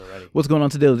What's going on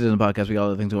today? This is a podcast. We got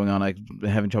other things going on. I'm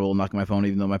having trouble unlocking my phone,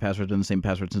 even though my password's been the same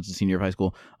password since the senior of high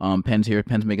school. Penn's here.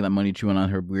 Penn's making that money, chewing on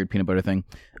her weird peanut butter thing.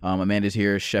 Amanda's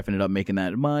here, chefing it up, making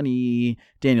that money.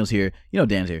 Daniel's here. You know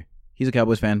Dan's here. He's a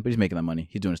Cowboys fan, but he's making that money.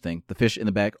 He's doing his thing. The fish in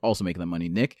the back also making that money.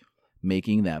 Nick,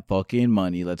 making that fucking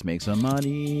money. Let's make some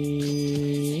money.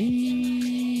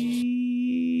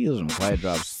 Those are some quiet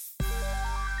drops.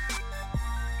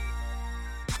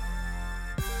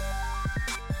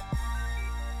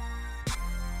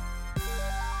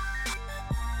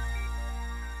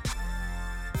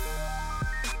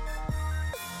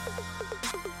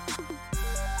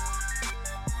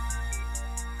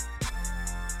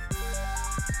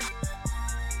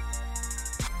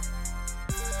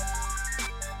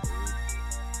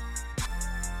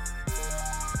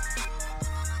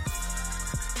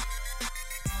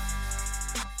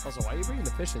 Also, why are you bringing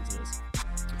the fish into this?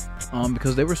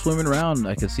 Because they were swimming around.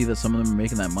 I could see that some of them are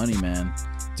making that money, man.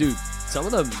 Dude, some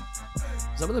of them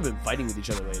have been fighting with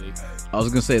each other lately. I was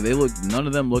gonna say none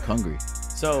of them look hungry.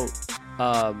 So,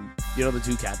 you know the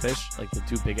two catfish, like the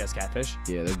two big ass catfish.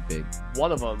 Yeah, they're big.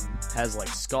 One of them has like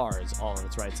scars all on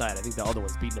its right side. I think the other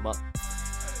one's beating them up.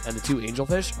 And the two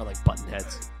angelfish are like button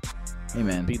heads. Hey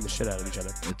man, beating the shit out of each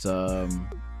other. It's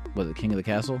what is it? King of the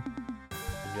castle,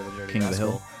 King of the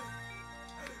hill,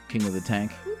 King of the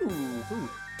tank. Ooh.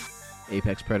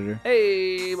 Apex Predator.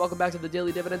 Hey, welcome back to the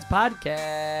Daily Dividends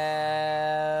podcast.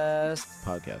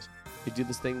 We do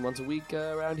this thing once a week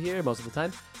around here, most of the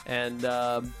time. And,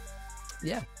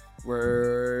 yeah,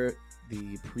 we're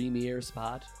the premier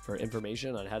spot for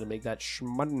information on how to make that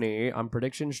shmoney on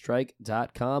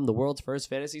PredictionStrike.com, the world's first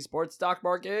fantasy sports stock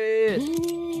market.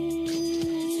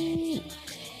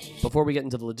 Before we get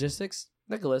into the logistics,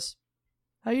 Nicholas,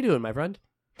 how you doing, my friend?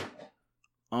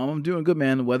 I'm doing good,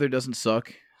 man. The weather doesn't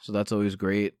suck, so that's always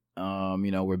great.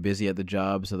 We're busy at the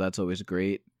job, so that's always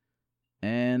great.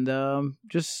 And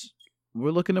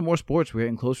we're looking at more sports. We're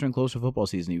getting closer and closer to football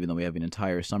season, even though we have an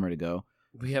entire summer to go.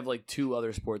 We have like 3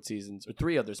 other sports seasons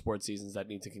that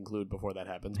need to conclude before that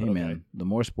happens. Hey, man, the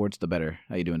more sports, the better.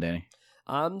 How you doing, Danny?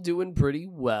 I'm doing pretty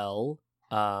well.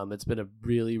 It's been a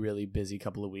really, really busy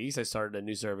couple of weeks. I started a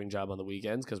new serving job on the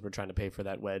weekends because we're trying to pay for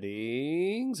that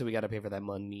wedding. So we got to pay for that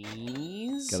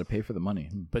monies. Got to pay for the money.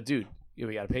 But, dude,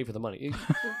 we got to pay for the money.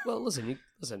 Well, listen.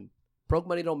 Broke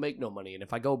money don't make no money. And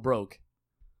if I go broke,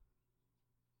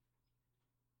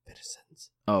 citizens.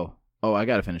 Oh, I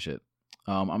got to finish it.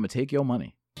 I'm going to take your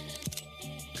money.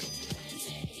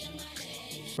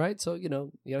 Right? So, you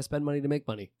got to spend money to make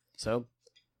money. So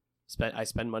I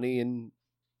spend money in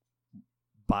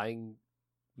buying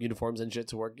uniforms and shit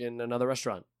to work in another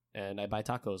restaurant. And I buy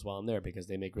tacos while I'm there because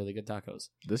they make really good tacos.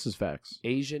 This is facts.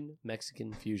 Asian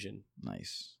Mexican fusion.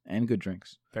 Nice. And good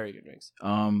drinks. Very good drinks.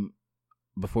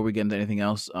 Before we get into anything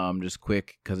else, just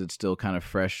quick, because it's still kind of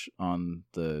fresh on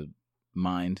the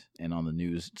mind and on the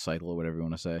news cycle or whatever you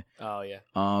want to say. Oh, yeah.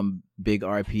 Big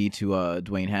RIP to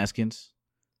Dwayne Haskins,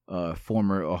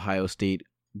 former Ohio State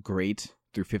great,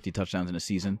 threw 50 touchdowns in a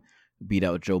season, beat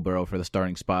out Joe Burrow for the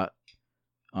starting spot.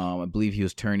 I believe he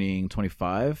was turning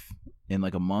 25 in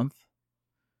like a month,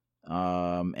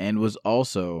 and was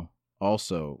also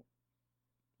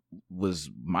was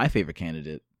my favorite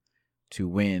candidate to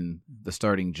win the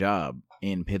starting job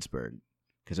in Pittsburgh,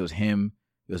 because it was him,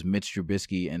 it was Mitch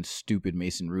Trubisky, and stupid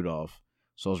Mason Rudolph.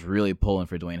 So I was really pulling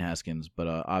for Dwayne Haskins, but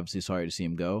obviously sorry to see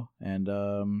him go. And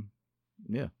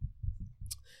yeah.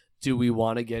 Do we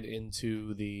want to get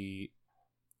into the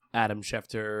Adam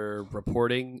Schefter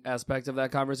reporting aspect of that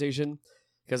conversation?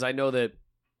 Because I know that,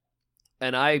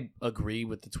 and I agree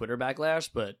with the Twitter backlash,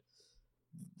 but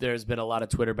there's been a lot of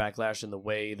Twitter backlash in the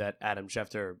way that Adam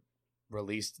Schefter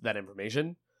released that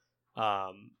information.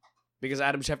 Because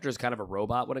Adam Schefter is kind of a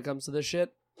robot when it comes to this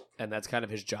shit, and that's kind of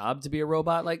his job, to be a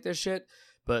robot like this shit.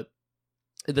 But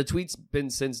the tweet's been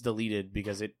since deleted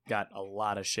because it got a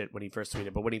lot of shit when he first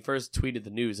tweeted. But when he first tweeted the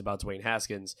news about Dwayne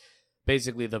Haskins,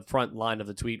 basically the front line of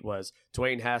the tweet was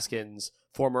Dwayne Haskins,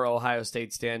 former Ohio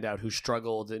State standout who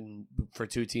struggled for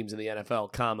 2 teams in the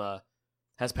NFL, comma,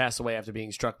 has passed away after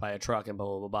being struck by a truck and blah,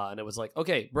 blah, blah, blah. And it was like,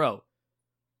 okay, bro,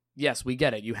 yes, we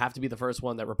get it. You have to be the first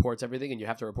one that reports everything, and you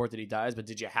have to report that he dies. But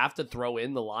did you have to throw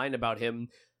in the line about him,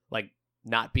 like,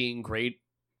 not being great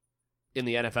in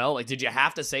the NFL? Like, did you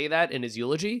have to say that in his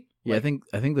eulogy? Yeah, like,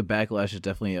 I think the backlash is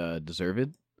definitely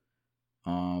deserved.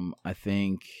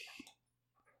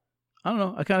 I don't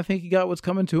know. I kind of think he got what's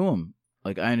coming to him.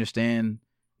 Like, I understand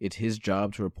it's his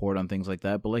job to report on things like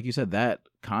that, but like you said, that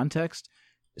context,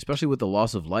 especially with the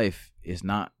loss of life, is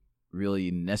not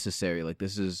really necessary. Like,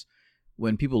 this is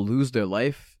when people lose their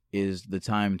life is the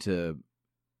time to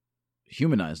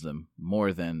humanize them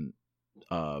more than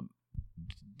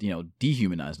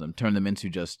dehumanize them, turn them into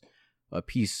just a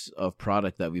piece of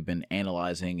product that we've been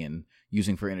analyzing and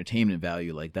using for entertainment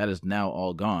value. Like, that is now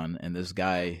all gone, and this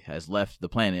guy has left the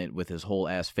planet with his whole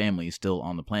ass family still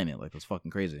on the planet. Like, that's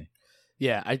fucking crazy.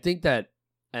 Yeah, I think that,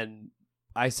 and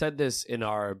I said this in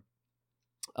our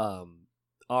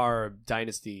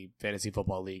Dynasty Fantasy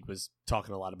Football League was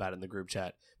talking a lot about it in the group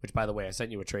chat, which, by the way, I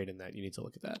sent you a trade in that. You need to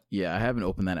look at that. Yeah, I haven't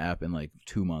opened that app in like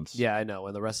 2 months. Yeah, I know,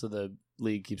 and the rest of the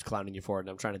league keeps clowning you for it, and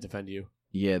I'm trying to defend you.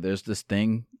 Yeah, there's this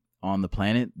thing on the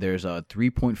planet. There's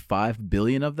 3.5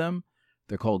 billion of them.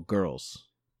 They're called girls.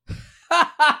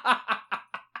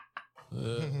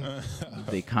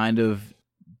 They kind of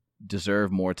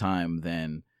deserve more time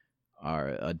than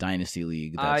our Dynasty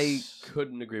League. I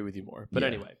couldn't agree with you more. But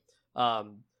anyway,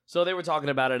 so they were talking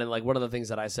about it, and like one of the things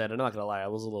that I said, I'm not going to lie, I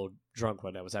was a little drunk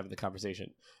when I was having the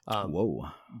conversation. Whoa.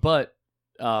 But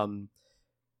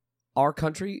our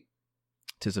country,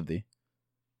 'tis of thee,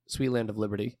 sweet land of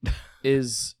liberty,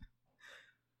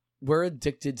 we're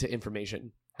addicted to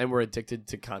information, and we're addicted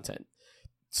to content.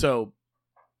 So,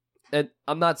 and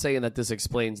I'm not saying that this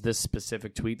explains this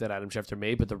specific tweet that Adam Schefter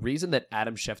made, but the reason that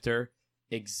Adam Schefter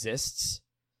exists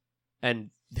and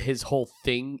his whole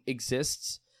thing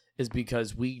exists is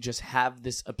because we just have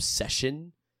this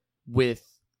obsession with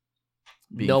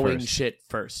knowing shit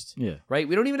first. Yeah. Right?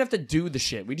 We don't even have to do the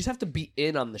shit. We just have to be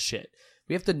in on the shit.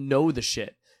 We have to know the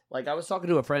shit. Like, I was talking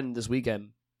to a friend this weekend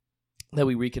that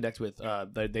we reconnect with.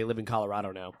 They live in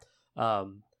Colorado now.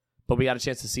 But we got a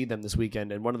chance to see them this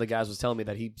weekend, and one of the guys was telling me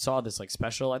that he saw this like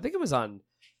special. I think it was on,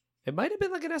 it might have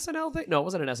been like an SNL thing. No, it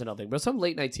wasn't an SNL thing, but some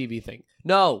late night TV thing.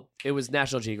 No, it was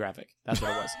National Geographic. That's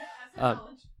what it was.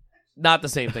 Not the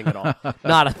same thing at all.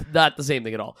 Not the same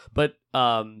thing at all. But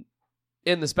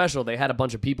in the special, they had a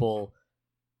bunch of people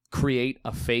create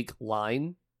a fake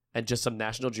line, and just some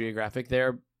National Geographic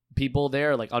people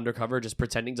there, like undercover, just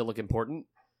pretending to look important.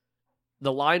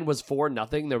 The line was for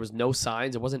nothing. There was no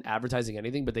signs. It wasn't advertising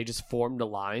anything, but they just formed a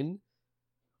line.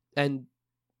 And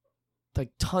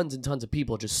like tons and tons of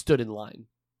people just stood in line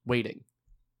waiting.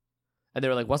 And they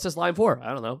were like, what's this line for?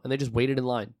 I don't know. And they just waited in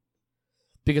line.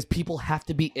 Because people have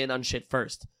to be in on shit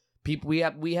first. We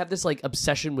have this like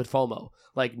obsession with FOMO.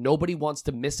 Like, nobody wants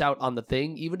to miss out on the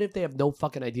thing, even if they have no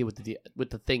fucking idea what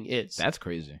the thing is. That's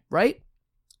crazy. Right?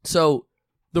 So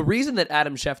the reason that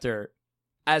Adam Schefter,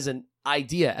 as an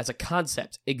idea, as a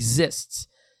concept, exists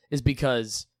is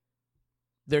because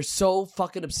they're so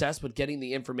fucking obsessed with getting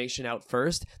the information out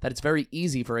first that it's very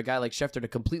easy for a guy like Schefter to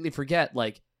completely forget,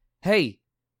 like, hey,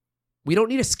 we don't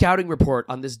need a scouting report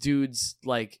on this dude's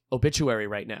like obituary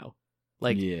right now.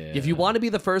 Like, if you want to be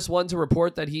the first one to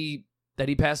report that he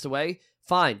passed away,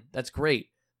 fine, that's great.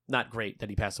 Not great that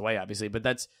he passed away, obviously, but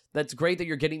that's great that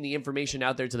you're getting the information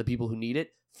out there to the people who need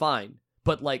it. Fine.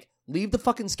 But like, leave the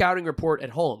fucking scouting report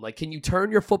at home. Like, can you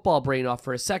turn your football brain off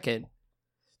for a second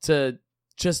to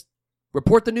just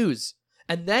report the news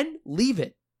and then leave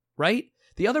it, right?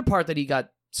 The other part that he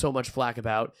got so much flack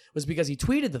about was because he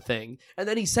tweeted the thing and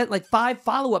then he sent like 5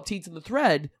 follow-up tweets in the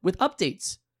thread with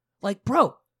updates. Like,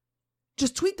 bro,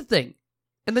 just tweet the thing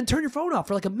and then turn your phone off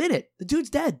for like a minute. The dude's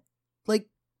dead. Like,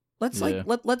 let's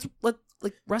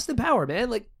rest in power, man.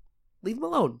 Like, leave him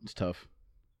alone. It's tough.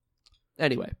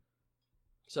 Anyway.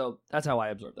 So that's how I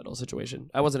absorbed that whole situation.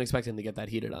 I wasn't expecting to get that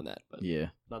heated on that, but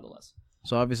nonetheless.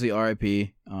 So obviously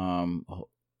RIP.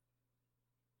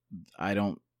 I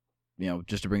don't,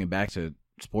 just to bring it back to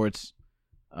sports,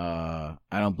 I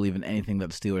don't believe in anything that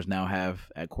the Steelers now have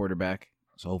at quarterback.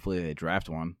 So hopefully they draft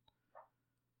one.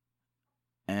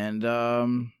 And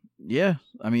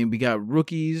we got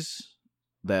rookies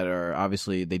that are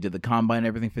obviously, they did the combine and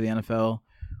everything for the NFL.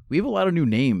 We have a lot of new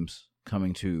names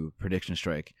coming to Prediction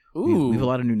Strike. Ooh. We have a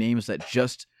lot of new names that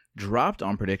just dropped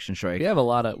on Prediction Strike. We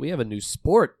have a new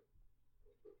sport.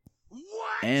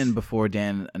 What? And before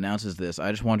Dan announces this,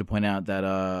 I just wanted to point out that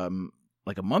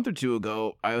like a month or two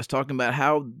ago, I was talking about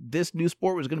how this new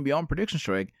sport was going to be on Prediction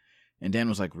Strike, and Dan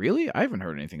was like, "Really? I haven't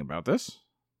heard anything about this."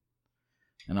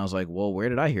 And I was like, "Well, where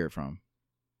did I hear it from?"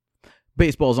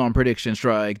 Baseball's on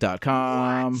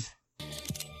PredictionStrike.com. What?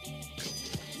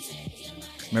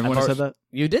 Remember when I said that?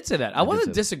 You did say that. I wasn't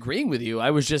say that. disagreeing with you.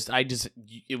 I just,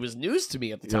 it was news to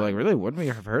me at the You're time. like, "Really? Wouldn't we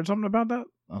have heard something about that?"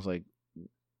 I was like,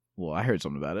 "Well, I heard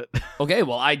something about it." Okay,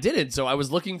 well, I didn't, so I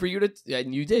was looking for you to,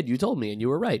 and you did. You told me, and you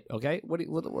were right. Okay, what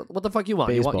the fuck you want?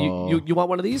 Baseball. You want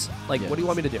one of these? Like, Yes. what do you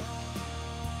want me to do?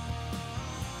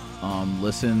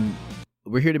 Listen,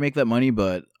 we're here to make that money,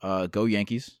 but go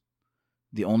Yankees.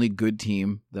 The only good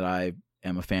team that I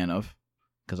am a fan of,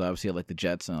 because obviously I like the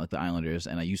Jets and I like the Islanders,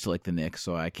 and I used to like the Knicks,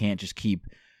 so I can't just keep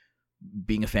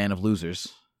being a fan of losers.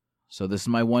 So this is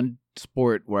my one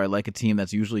sport where I like a team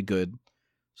that's usually good.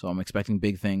 So I'm expecting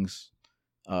big things.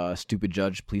 Stupid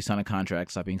Judge, please sign a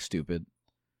contract. Stop being stupid.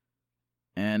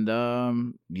 And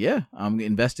yeah, I'm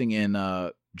investing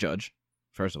in Judge,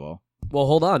 first of all. Well,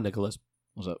 hold on, Nicholas.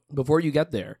 What's up? Before you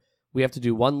get there, we have to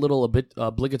do one little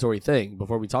obligatory thing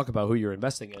before we talk about who you're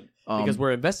investing in. Because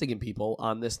we're investing in people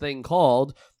on this thing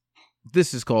called...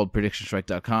 This is called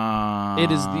PredictionStrike.com.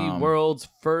 It is the world's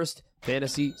first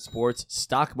fantasy sports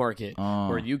stock market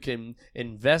where you can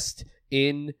invest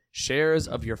in shares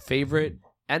of your favorite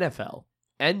NFL,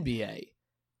 NBA,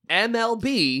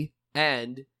 MLB,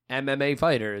 and MMA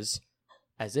fighters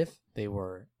as if they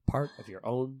were part of your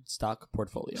own stock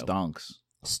portfolio.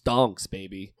 Stonks,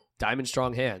 baby. Diamond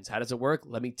strong hands. How does it work?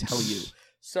 Let me tell you.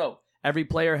 So, every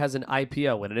player has an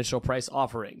IPO, an initial price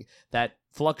offering, that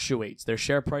fluctuates. Their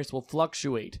share price will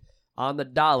fluctuate on the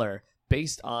dollar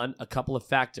based on a couple of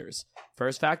factors.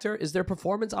 First factor is their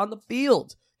performance on the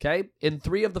field. Okay? In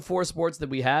 3 of the 4 sports that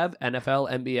we have,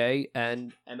 NFL, NBA,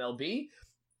 and MLB,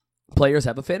 players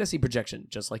have a fantasy projection,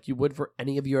 just like you would for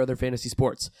any of your other fantasy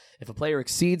sports. If a player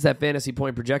exceeds that fantasy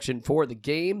point projection for the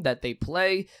game that they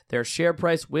play, their share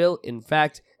price will, in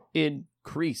fact,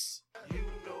 increase.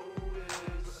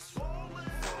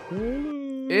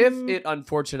 If it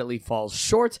unfortunately falls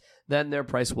short, then their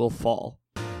price will fall.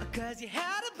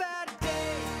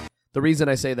 The reason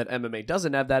I say that MMA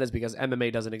doesn't have that is because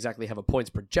MMA doesn't exactly have a points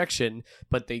projection,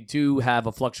 but they do have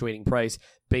a fluctuating price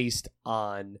based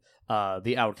on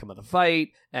the outcome of the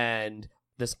fight and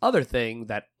this other thing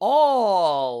that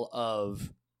all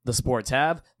of the sports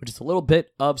have, which is a little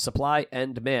bit of supply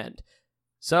and demand.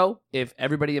 So if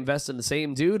everybody invests in the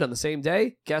same dude on the same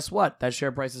day, guess what? That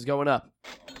share price is going up.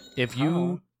 If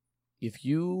you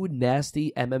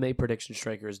nasty MMA prediction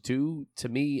strikers do to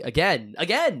me again,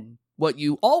 what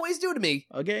you always do to me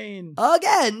again,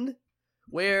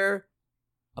 where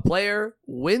a player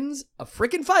wins a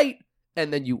freaking fight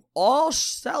and then you all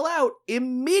sell out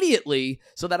immediately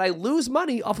so that I lose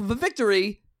money off of a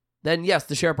victory, then yes,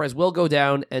 the share price will go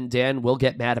down and Dan will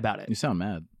get mad about it. You sound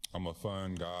mad. I'm a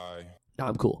fun guy. No,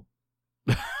 I'm cool.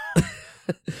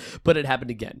 But it happened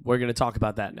again. We're going to talk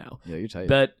about that now. Yeah, you're tight.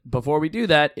 But before we do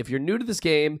that, if you're new to this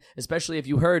game, especially if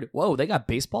you heard, whoa, they got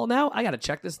baseball now? I got to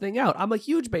check this thing out. I'm a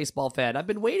huge baseball fan. I've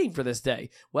been waiting for this day.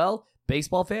 Well,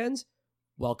 baseball fans,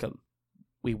 welcome.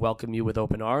 We welcome you with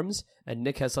open arms. And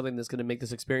Nick has something that's going to make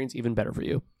this experience even better for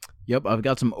you. Yep, I've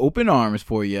got some open arms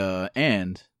for you,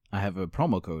 and I have a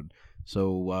promo code.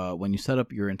 So when you set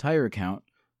up your entire account,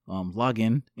 log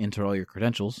in, enter all your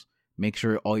credentials, make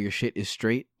sure all your shit is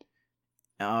straight.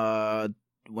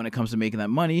 When it comes to making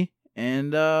that money,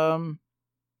 and when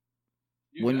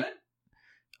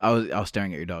I was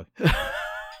staring at your dog.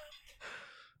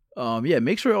 Yeah,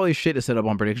 make sure all your shit is set up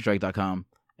on PredictionStrike.com,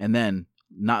 and then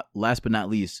last but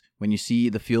not least, when you see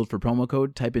the field for promo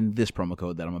code, type in this promo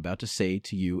code that I'm about to say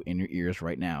to you in your ears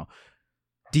right now: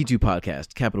 D2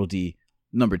 Podcast, capital D,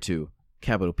 number 2,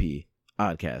 capital P,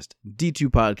 Oddcast. D2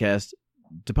 Podcast.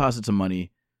 Deposit some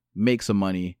money, make some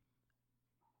money,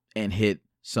 and hit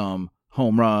some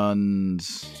home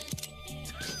runs.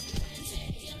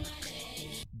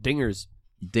 Dingers.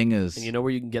 Dingers. And you know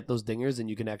where you can get those dingers, and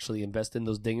you can actually invest in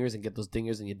those dingers and get those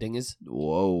dingers in your dingers?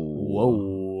 Whoa.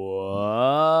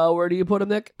 Where do you put them,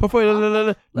 Nick?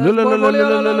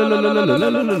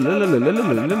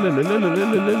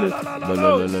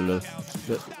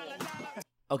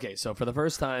 Okay, so for the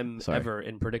first time ever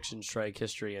in Prediction Strike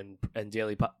history and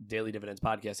Daily Dividends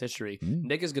podcast history,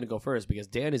 Nick is going to go first because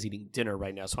Dan is eating dinner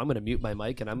right now. So I'm going to mute my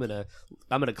mic and I'm going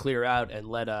to clear out and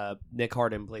let Nick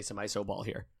Harden play some ISO ball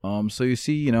here. So you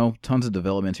see, tons of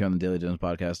developments here on the Daily Dividends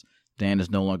podcast. Dan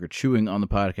is no longer chewing on the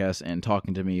podcast and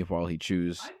talking to me while he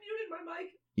chews. I muted my mic.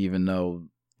 Even though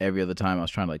every other time I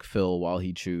was trying to fill while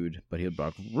he chewed, but he'd be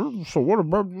like, "So what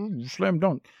about slam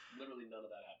dunk?" Literally none of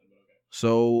that happened. But okay.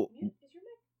 So.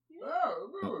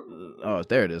 Oh,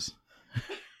 there it is.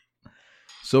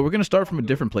 So we're going to start from a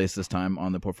different place this time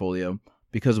on the portfolio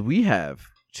because we have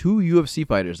 2 UFC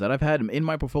fighters that I've had in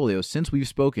my portfolio since we've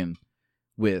spoken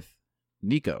with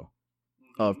Nico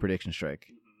of Prediction Strike.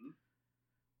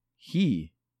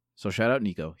 So shout out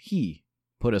Nico, he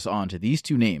put us on to these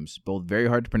 2 names, both very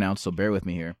hard to pronounce, so bear with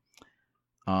me here.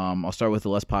 I'll start with the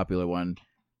less popular one,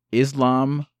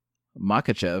 Islam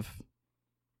Makhachev,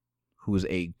 who is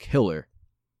a killer.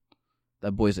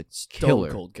 That boy's a killer.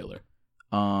 Stone cold killer.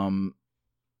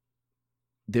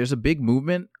 There's a big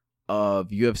movement of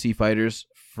UFC fighters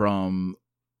from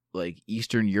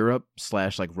Eastern Europe /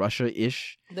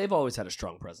 Russia-ish. They've always had a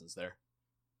strong presence there.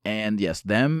 And yes,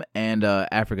 them and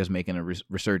Africa's making a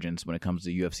resurgence when it comes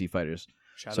to UFC fighters.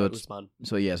 Shout So out it's- Usman.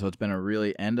 So it's been a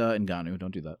really and Ngannou.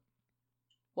 Don't do that.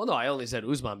 Well, no, I only said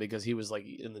Usman because he was like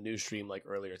in the news stream like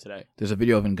earlier today. There's a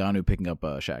video of Ngannou picking up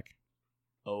Shaq.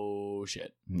 Oh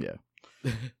shit. Yeah.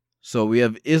 So we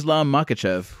have Islam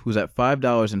Makhachev, who's at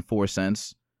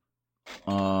 $5.04.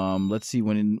 Let's see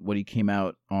what he came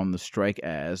out on the strike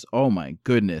as. Oh my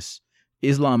goodness.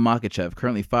 Islam Makhachev,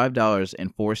 currently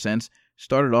 $5.04.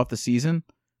 Started off the season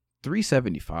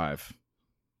 $3.75.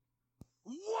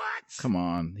 What? Come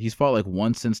on. He's fought like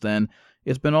once since then.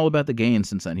 It's been all about the gains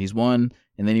since then. He's won,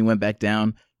 and then he went back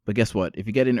down. But guess what? If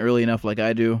you get in early enough like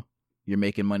I do, you're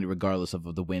making money regardless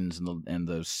of the wins and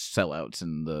the sellouts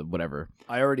and the whatever.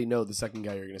 I already know the second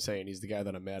guy you're going to say, and he's the guy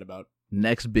that I'm mad about.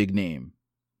 Next big name.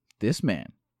 This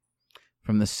man.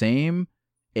 From the same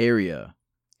area.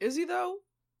 Is he, though?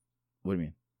 What do you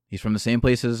mean? He's from the same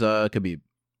place as Khabib.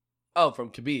 Oh,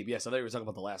 from Khabib. Yes, I thought you were talking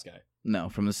about the last guy. No,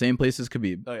 from the same place as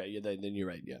Khabib. Oh, yeah, then you're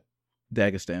right, yeah.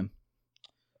 Dagestan.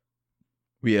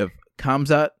 We have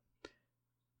Khamzat.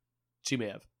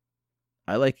 Chimaev.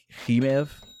 I like Khimev.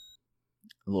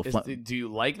 A little Do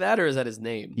you like that, or is that his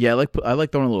name? Yeah, I like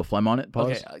throwing a little phlegm on it.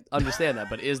 Pause. Okay, I understand that,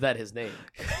 but is that his name?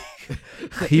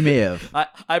 Khimev.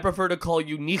 I prefer to call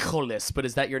you Nicholas, but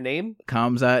is that your name?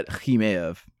 Khamzat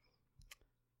Khimev.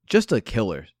 Just a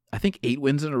killer. I think 8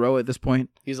 wins in a row at this point.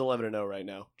 He's 11-0 right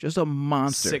now. Just a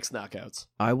monster. 6 knockouts.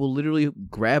 I will literally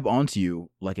grab onto you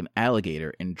like an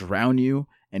alligator and drown you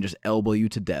and just elbow you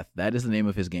to death. That is the name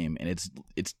of his game, and it's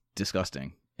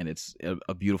disgusting, and it's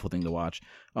a beautiful thing to watch.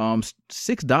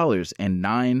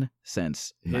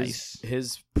 $6.09. Nice.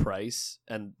 His price,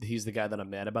 and he's the guy that I'm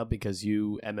mad about because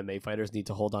you MMA fighters need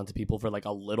to hold on to people for like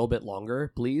a little bit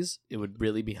longer, please. It would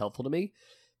really be helpful to me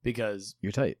because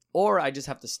You're tight. or I just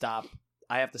have to stop.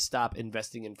 I have to stop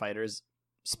investing in fighters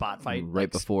spot fight Right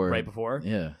before.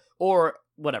 Yeah. or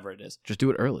whatever it is. Just do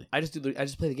it early. I just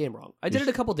play the game wrong. I did it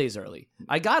a couple days early.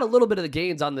 I got a little bit of the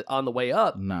gains on the way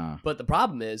up, Nah. but the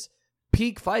problem is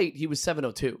peak fight he was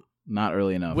 702. Not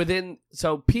early enough.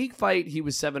 Peak fight he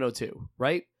was 702,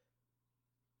 right?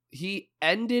 He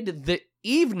ended the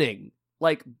evening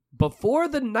like before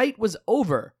the night was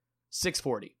over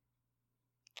 640.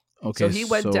 Okay. So he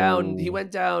went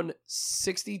down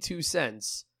 62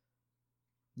 cents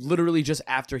literally just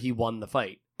after he won the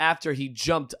fight. After he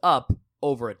jumped up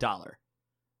over $1.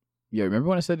 Yeah, remember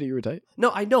when I said that you were tight?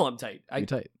 No, I know I'm tight. You're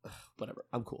tight. Whatever.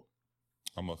 I'm cool.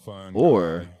 I'm a fun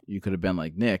Or guy. you could have been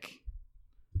like Nick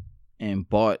and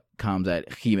bought Khamzat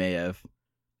Khimev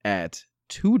at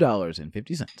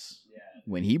 $2.50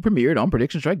 when he premiered on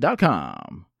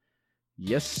PredictionStrike.com.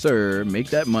 Yes, sir.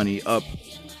 Make that money up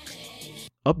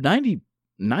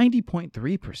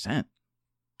 90.3%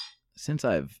 since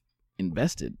I've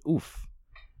invested. Oof.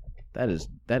 That is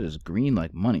green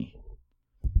like money.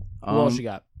 Who else you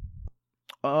got?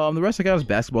 The rest I got is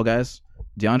basketball guys.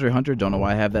 DeAndre Hunter, don't know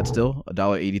why I have that still.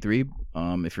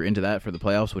 $1.83. If you're into that for the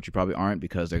playoffs, which you probably aren't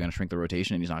because they're going to shrink the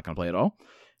rotation and he's not going to play at all.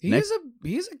 He's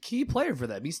a key player for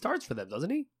them. He starts for them, doesn't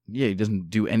he? Yeah, he doesn't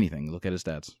do anything. Look at his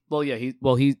stats. Well, yeah,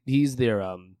 he's their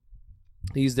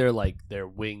like their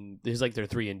wing. He's like their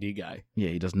 3-and-D guy. Yeah,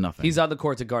 he does nothing. He's on the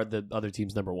court to guard the other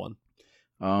team's number 1.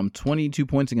 22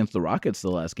 points against the Rockets the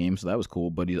last game, so that was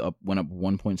cool. But he went up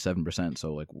 1.7%.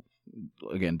 So like,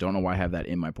 again, don't know why I have that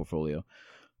in my portfolio.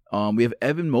 We have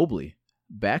Evan Mobley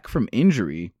back from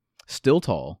injury, still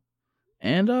tall,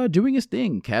 and doing his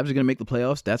thing. Cavs are going to make the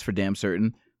playoffs. That's for damn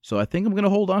certain. So I think I'm going to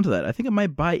hold on to that. I think I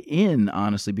might buy in,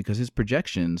 honestly, because his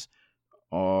projections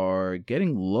are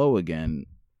getting low again.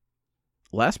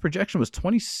 Last projection was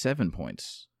 27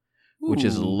 points, which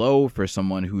is low for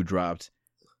someone who dropped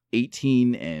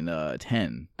 18 and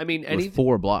 10. I mean, with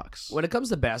 4 blocks. When it comes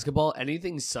to basketball,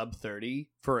 anything sub 30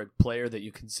 for a player that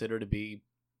you consider to be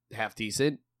half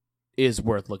decent is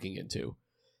worth looking into.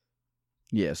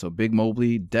 Yeah, so Big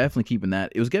Mobley, definitely keeping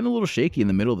that. It was getting a little shaky in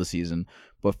the middle of the season,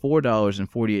 but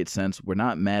 $4.48, we're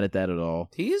not mad at that at all.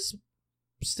 He's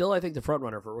still, I think, the front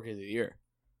runner for Rookie of the Year.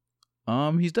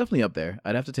 He's definitely up there.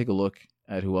 I'd have to take a look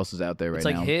at who else is out there right now.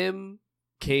 It's like him,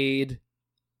 Cade,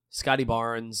 Scotty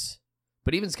Barnes.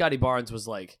 But even Scotty Barnes was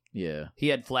like, yeah, he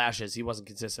had flashes. He wasn't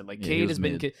consistent. Like yeah,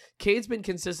 Cade's been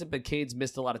consistent, but Cade's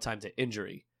missed a lot of time to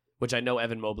injury, which I know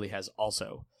Evan Mobley has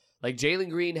also. Like Jalen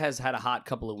Green has had a hot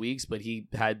couple of weeks, but he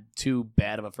had too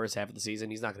bad of a first half of the season.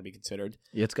 He's not going to be considered.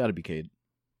 Yeah, it's got to be Cade.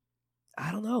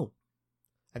 I don't know.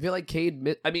 I feel like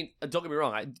Cade. I mean, don't get me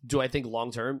wrong. Do I think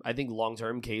long term? I think long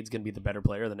term, Cade's going to be the better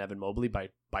player than Evan Mobley by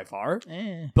far.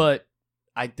 But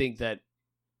I think that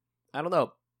I don't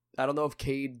know. I don't know if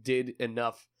Cade did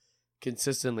enough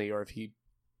consistently or if he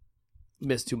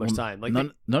missed too much time. Like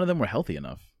none of them were healthy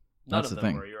enough. None That's of the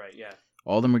them thing. were. You're right. Yeah.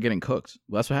 All of them are getting cooked.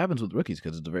 Well, that's what happens with rookies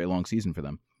because it's a very long season for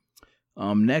them.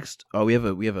 Next, we have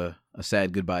a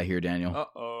sad goodbye here, Daniel.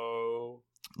 Uh-oh.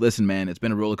 Listen, man, it's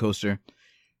been a roller coaster.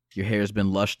 Your hair's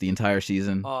been lush the entire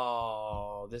season.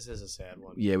 Oh, this is a sad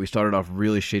one. Yeah, we started off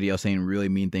really shitty. I was saying really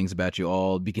mean things about you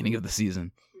all beginning of the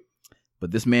season.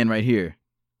 But this man right here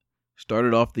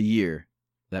started off the year,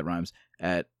 that rhymes,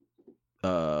 at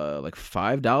like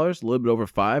 $5, a little bit over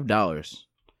 $5.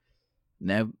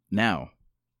 Now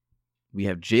we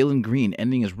have Jalen Green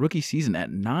ending his rookie season at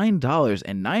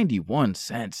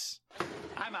 $9.91.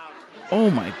 I'm out. Oh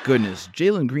my goodness.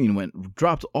 Jalen Green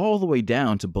dropped all the way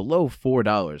down to below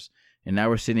 $4. And now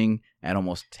we're sitting at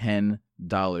almost $10.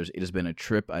 It has been a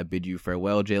trip. I bid you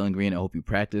farewell, Jalen Green. I hope you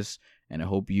practice, and I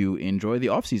hope you enjoy the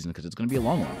offseason because it's going to be a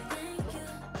long one.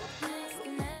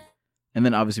 And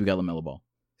then obviously we got LaMelo Ball.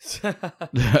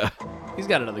 He's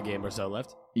got another game or so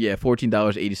left. Yeah,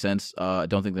 $14.80. I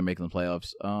don't think they're making the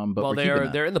playoffs. But well,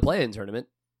 they're in the play-in tournament.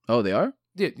 Oh, they are?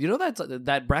 Dude, you know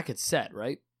that bracket's set,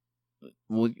 right?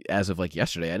 Well, as of like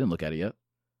yesterday, I didn't look at it yet.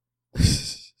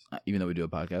 Even though we do a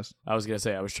podcast. I was gonna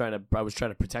say I was trying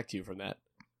to protect you from that.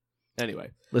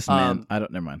 Anyway, listen, man,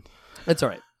 never mind. It's all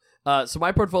right. So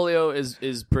my portfolio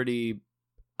is pretty.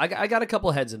 I got a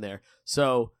couple heads in there.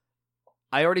 So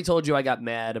I already told you I got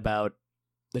mad about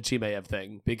the Chimaev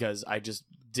thing because I just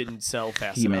didn't sell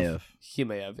fast enough.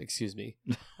 Chimaev, excuse me.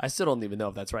 I still don't even know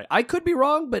if that's right. I could be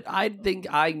wrong, but I think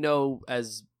I know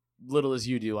as little as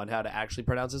you do on how to actually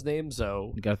pronounce his name.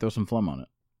 So you got to throw some phlegm on it.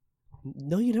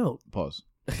 No, you don't. Pause.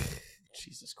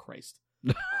 Jesus Christ.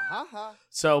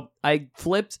 So I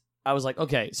flipped. I was like,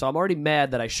 okay, so I'm already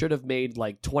mad that I should have made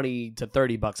like $20 to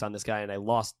 $30 on this guy, and I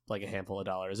lost like a handful of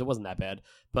dollars. It wasn't that bad,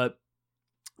 but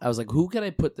I was like, who can I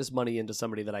put this money into?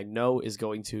 Somebody that I know is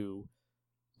going to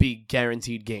be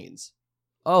guaranteed gains.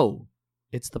 Oh,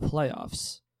 it's the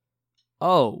playoffs.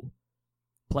 Oh,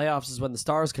 playoffs is when the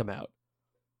stars come out.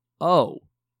 Oh,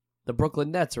 the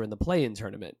Brooklyn Nets are in the play-in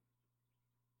tournament.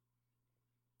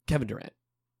 Kevin Durant.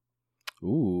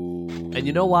 Ooh. And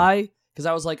you know why? Because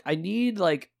I was like, I need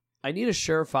a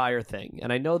surefire thing.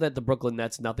 And I know that the Brooklyn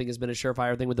Nets, nothing has been a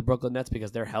surefire thing with the Brooklyn Nets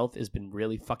because their health has been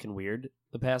really fucking weird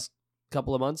the past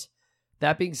couple of months.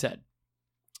 That being said,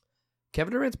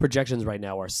 Kevin Durant's projections right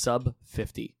now are sub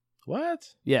 50.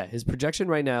 What? Yeah, his projection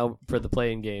right now for the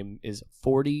play-in game is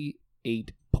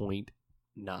 48.9.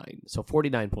 So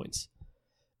 49 points.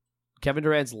 Kevin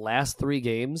Durant's last 3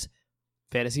 games,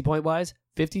 fantasy point-wise,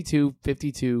 52,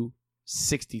 52,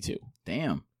 62.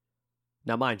 Damn.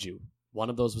 Now, mind you, one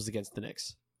of those was against the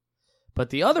Knicks. But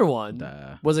the other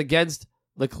one was against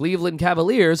the Cleveland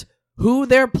Cavaliers, who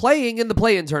they're playing in the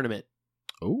play-in tournament.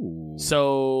 Ooh.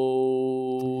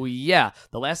 So, yeah,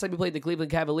 the last time we played the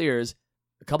Cleveland Cavaliers,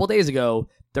 a couple days ago,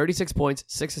 36 points,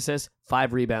 6 assists,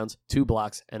 5 rebounds, 2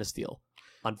 blocks, and a steal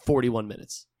on 41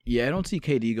 minutes. Yeah, I don't see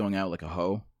KD going out like a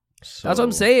hoe. So. That's what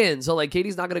I'm saying. So, like,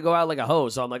 KD's not going to go out like a hoe.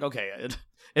 So I'm like, okay,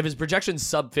 if his projection's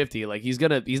sub 50, like, he's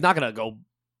not going to go,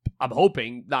 I'm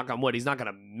hoping, knock on wood, he's not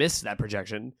going to miss that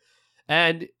projection.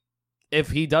 And if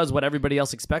he does what everybody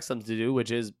else expects them to do, which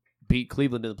is beat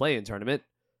Cleveland in the play-in tournament,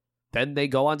 then they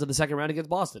go on to the second round against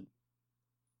Boston.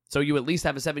 So you at least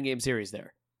have a 7-game series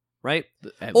there, right?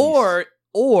 Or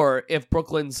if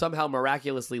Brooklyn somehow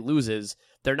miraculously loses,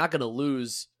 they're not going to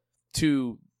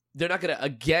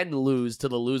again lose to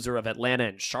the loser of Atlanta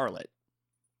and Charlotte.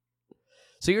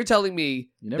 So you're telling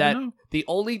me that the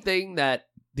only thing that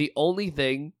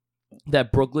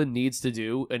Brooklyn needs to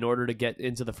do in order to get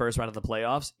into the first round of the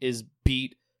playoffs is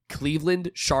beat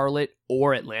Cleveland, Charlotte,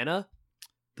 or Atlanta?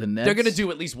 They're going to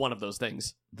do at least one of those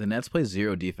things. The Nets play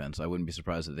 0 defense. I wouldn't be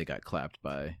surprised if they got clapped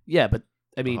by but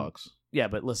I mean, the Hawks. Yeah,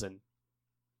 but listen,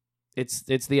 it's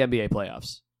the NBA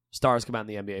playoffs. Stars come out in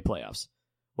the NBA playoffs.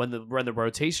 When the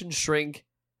rotations shrink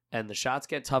and the shots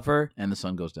get tougher, and the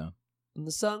sun goes down.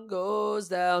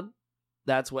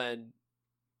 That's when,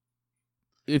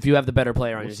 if you have the better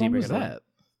player on your team, what song is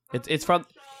that? It's from.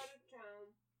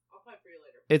 I'll play for you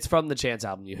later. It's from the Chance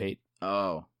album you hate.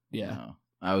 Oh yeah, no.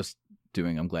 I was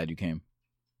doing I'm Glad You Came.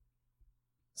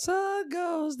 Sun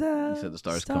goes down. You said the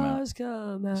stars come out. See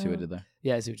what I did there?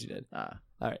 Yeah, I see what you did. All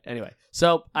right. Anyway,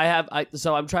 so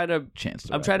I'm trying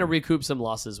to recoup some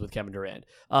losses with Kevin Durant.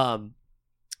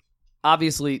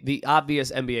 Obviously, the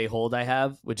obvious NBA hold I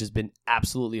have, which has been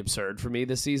absolutely absurd for me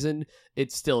this season,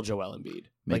 it's still Joel Embiid.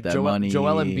 Make that money.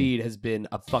 Joel Embiid has been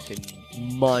a fucking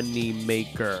money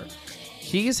maker.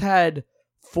 He's had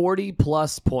 40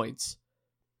 plus points.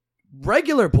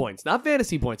 Regular points, not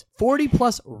fantasy points. 40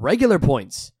 plus regular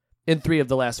points in 3 of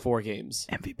the last 4 games.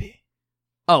 MVP.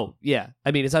 Oh, yeah.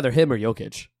 I mean, it's either him or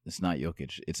Jokic. It's not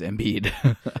Jokic. It's Embiid.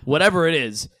 Whatever it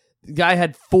is. The guy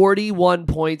had 41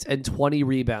 points and 20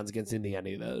 rebounds against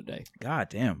Indiana the other day. God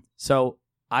damn. So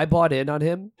I bought in on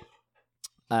him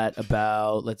at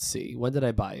about, let's see, when did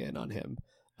I buy in on him?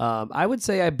 I would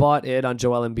say I bought in on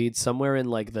Joel Embiid somewhere in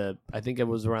like I think it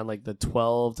was around like the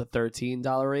 $12 to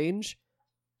 $13 range.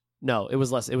 No, it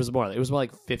was less. It was more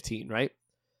like 15, right?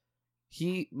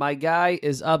 My guy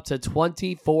is up to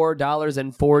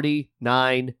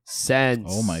 $24.49.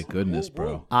 Oh my goodness,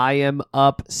 bro. I am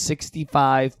up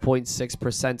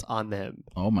 65.6% on him.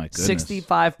 Oh my goodness.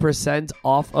 65%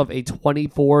 off of a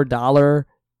 $24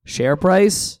 share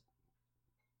price.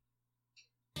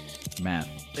 Man.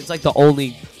 It's like the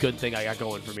only good thing I got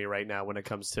going for me right now when it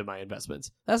comes to my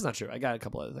investments. That's not true. I got a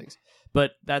couple other things.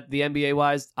 But that the NBA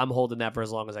wise, I'm holding that for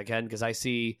as long as I can because I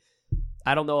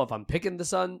don't know if I'm picking the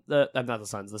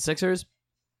Sixers,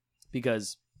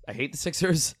 because I hate the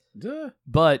Sixers. Duh.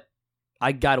 But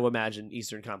I got to imagine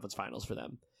Eastern Conference Finals for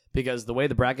them because the way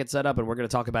the bracket's set up, and we're going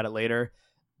to talk about it later,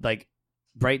 like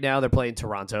right now they're playing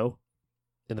Toronto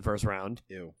in the first round.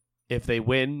 Ew. If they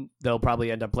win, they'll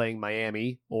probably end up playing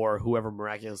Miami or whoever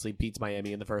miraculously beats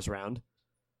Miami in the first round.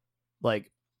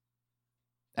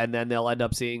 And then they'll end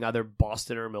up seeing either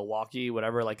Boston or Milwaukee,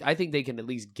 whatever. Like, I think they can at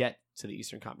least get to the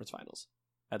Eastern Conference Finals.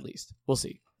 At least. We'll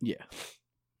see. Yeah.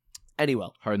 Anyway.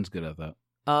 Harden's good at that.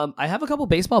 I have a couple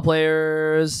baseball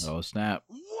players. Oh, snap.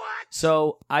 What?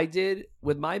 So I did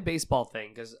with my baseball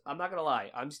thing, because I'm not going to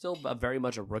lie, I'm still very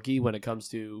much a rookie when it comes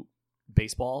to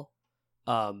baseball.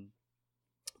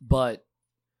 But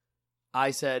I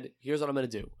said, here's what I'm going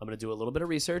to do. I'm going to do a little bit of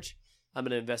research. I'm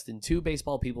going to invest in 2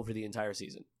 baseball people for the entire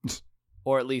season.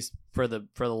 Or at least for the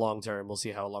long term. We'll see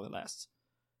how long it lasts.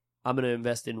 I'm going to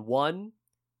invest in 1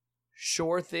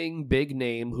 sure thing big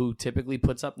name who typically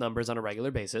puts up numbers on a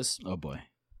regular basis. Oh, boy.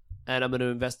 And I'm going to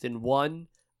invest in 1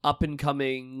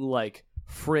 up-and-coming, like,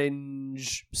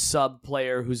 fringe sub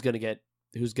player who's going to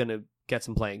get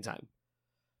some playing time.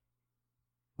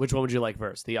 Which one would you like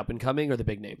first? The up-and-coming or the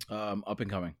big name?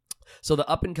 Up-and-coming. So the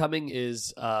up-and-coming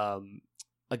is a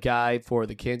guy for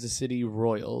the Kansas City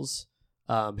Royals.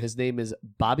 His name is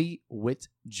Bobby Witt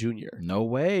Jr. No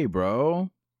way,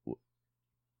 bro.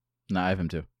 Nah, I have him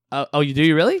too. Oh, you do?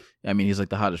 You really? I mean, he's like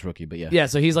the hottest rookie, but yeah. Yeah,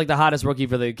 so he's like the hottest rookie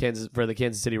for the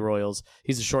Kansas City Royals.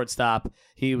 He's a shortstop.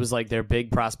 He was like their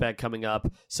big prospect coming up.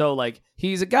 So like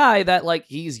he's a guy that like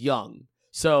he's young.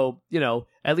 So, you know,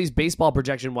 at least baseball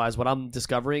projection wise, what I'm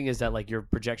discovering is that like your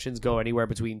projections go anywhere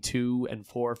between 2 and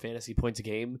 4 fantasy points a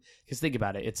game. Because think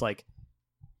about it, it's like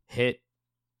hit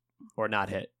or not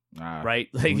hit. Right?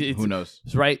 Like who knows?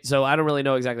 Right? So I don't really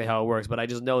know exactly how it works, but I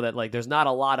just know that like there's not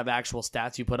a lot of actual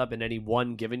stats you put up in any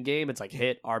one given game. It's like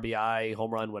hit, RBI,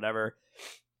 home run, whatever.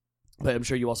 But I'm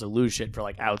sure you also lose shit for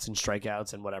like outs and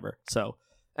strikeouts and whatever. So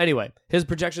anyway, his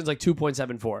projection's like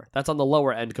 2.74. That's on the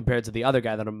lower end compared to the other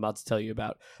guy that I'm about to tell you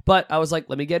about. But I was like,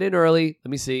 let me get in early.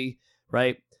 Let me see.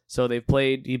 Right? So he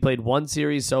played 1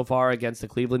 series so far against the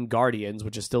Cleveland Guardians,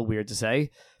 which is still weird to say.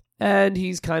 And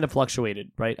he's kind of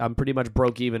fluctuated, right? I'm pretty much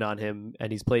broke even on him,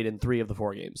 and he's played in 3 of the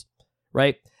 4 games,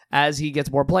 right? As he gets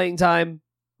more playing time,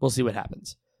 we'll see what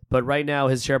happens. But right now,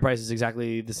 his share price is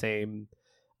exactly the same.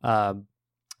 I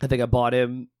think I bought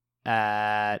him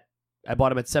at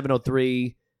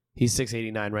 703. He's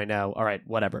 689 right now. All right,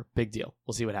 whatever. Big deal.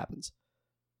 We'll see what happens.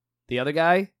 The other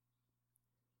guy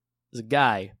is a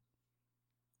guy.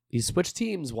 He switched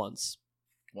teams once.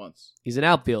 Once. He's an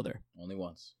outfielder. Only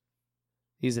once.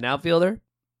 He's an outfielder.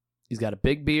 He's got a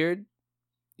big beard.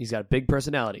 He's got a big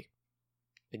personality.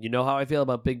 And you know how I feel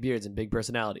about big beards and big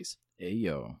personalities. Hey,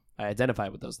 yo. I identify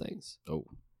with those things. Oh.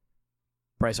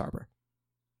 Bryce Harper.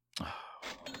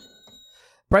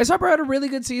 Bryce Harper had a really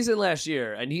good season last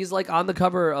year, and he's like on the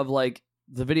cover of like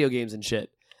the video games and shit.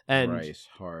 And Bryce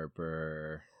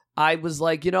Harper. I was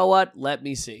like, you know what? Let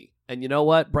me see. And you know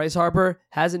what? Bryce Harper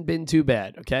hasn't been too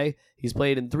bad, okay? He's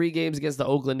played in 3 games against the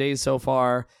Oakland A's so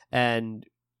far, and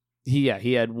he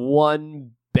had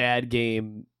 1 bad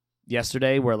game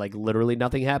yesterday where like literally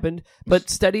nothing happened, but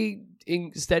steady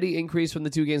increase from the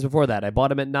 2 games before that. I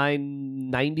bought him at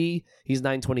 990. He's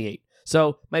 928.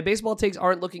 So my baseball takes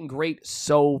aren't looking great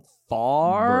so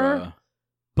far,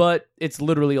 but it's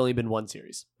literally only been 1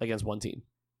 series against 1 team.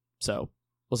 So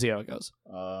we'll see how it goes.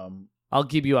 I'll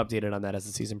keep you updated on that as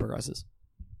the season progresses.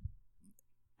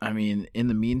 I mean, in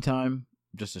the meantime,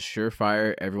 just a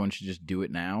surefire, everyone should just do it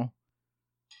now.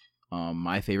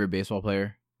 My favorite baseball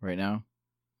player right now,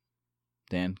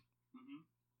 Dan,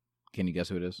 can you guess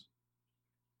who it is?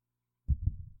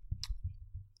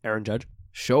 Aaron Judge.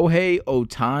 Shohei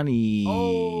Ohtani.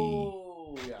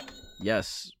 Oh, yeah.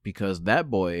 Yes, because that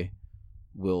boy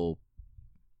will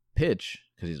pitch,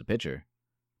 because he's a pitcher,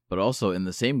 but also in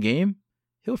the same game,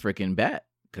 he'll freaking bat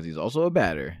because he's also a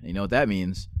batter. You know what that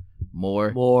means?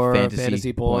 More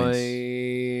fantasy points.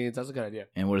 That's a good idea.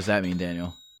 And what does that mean,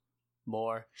 Daniel?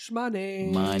 More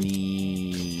shmoney.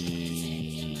 Money.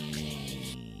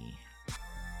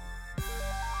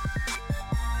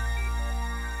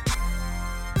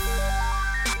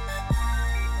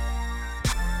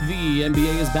 The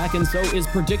NBA is back, and so is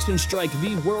Prediction Strike,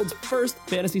 the world's first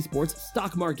fantasy sports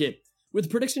stock market. With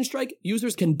Prediction Strike,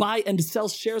 users can buy and sell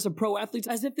shares of pro athletes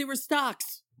as if they were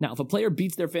stocks. Now, if a player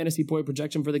beats their fantasy point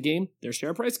projection for the game, their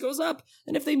share price goes up,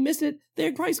 and if they miss it,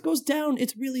 their price goes down.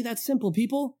 It's really that simple,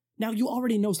 people. Now, you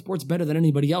already know sports better than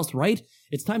anybody else, right?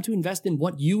 It's time to invest in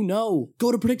what you know.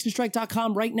 Go to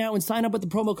PredictionStrike.com right now and sign up with the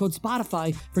promo code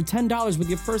SPOTIFY for $10 with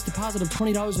your first deposit of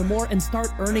 $20 or more and start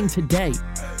earning today.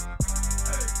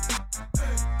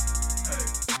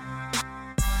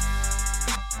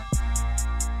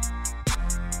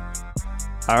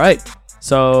 All right.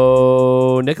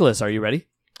 So, Nicholas, are you ready?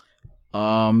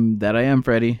 That I am,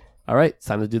 Freddie. All right. It's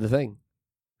time to do the thing.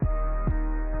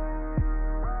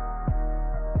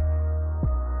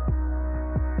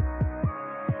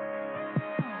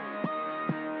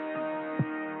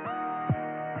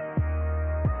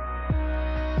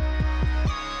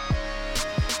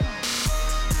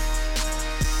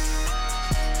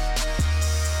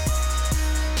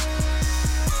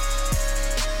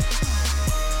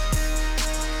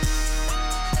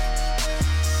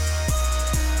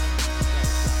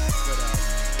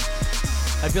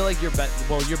 I feel like your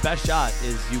best shot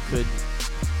is you could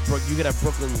have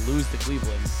Brooklyn lose to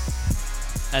Cleveland,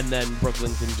 and then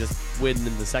Brooklyn can just win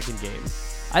in the second game.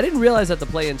 I didn't realize that the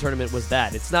play-in tournament was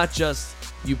that. It's not just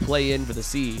you play in for the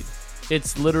seed.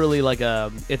 It's literally like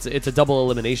it's a double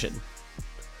elimination.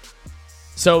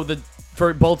 So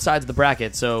for both sides of the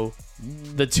bracket, so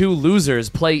the two losers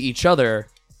play each other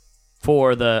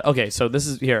for the... Okay, so this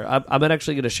is... Here, I'm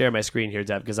actually going to share my screen here,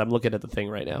 Deb, because I'm looking at the thing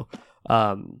right now.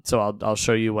 So I'll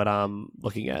show you what I'm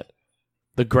looking at.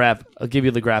 I'll give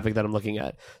you the graphic that I'm looking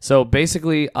at. So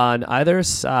basically, on either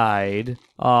side...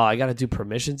 Oh, I got to do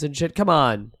permissions and shit. Come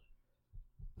on.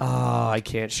 Oh, I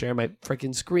can't share my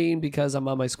freaking screen because I'm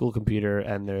on my school computer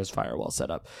and there's firewall set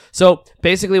up. So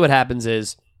basically what happens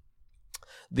is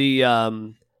the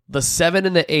 7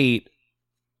 and the 8,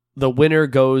 the winner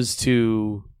goes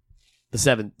to... The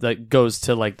 7 that goes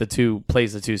to like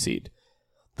plays the 2 seed.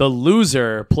 The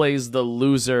loser plays the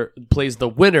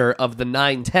winner of the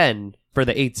 9-10 for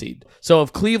the 8 seed. So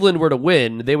if Cleveland were to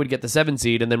win, they would get the 7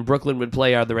 seed, and then Brooklyn would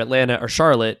play either Atlanta or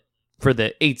Charlotte for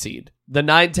the 8 seed. The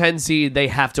 9-10 seed, they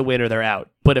have to win or they're out.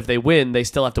 But if they win, they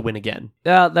still have to win again.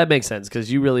 That makes sense because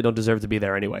you really don't deserve to be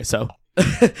there anyway. So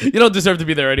you don't deserve to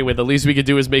be there anyway. The least we could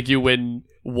do is make you win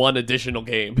one additional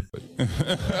game.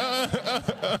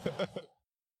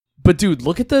 But dude,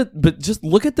 just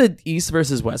look at the East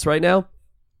versus West right now.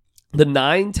 The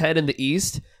 9-10 in the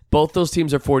East, both those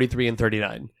teams are 43 and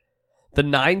 39. The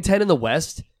 9-10 in the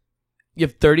West, you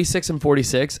have 36 and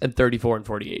 46 and 34 and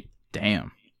 48.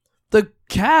 Damn. The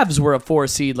Cavs were a 4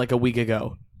 seed like a week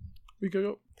ago.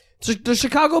 The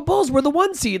Chicago Bulls were the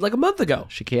 1 seed like a month ago.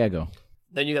 Chicago.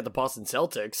 Then you got the Boston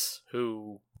Celtics,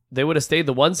 who they would have stayed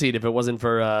the 1 seed if it wasn't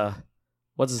for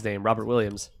what's his name? Robert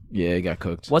Williams. Yeah, he got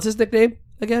cooked. What's his nickname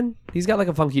again? He's got like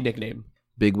a funky nickname.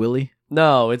 Big Willie?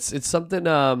 No, it's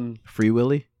something Free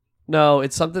Willie? No,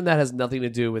 it's something that has nothing to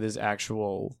do with his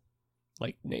actual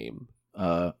like name.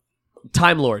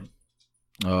 Timelord.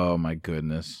 Oh my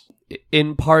goodness.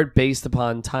 In part based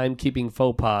upon timekeeping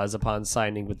faux pas upon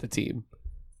signing with the team.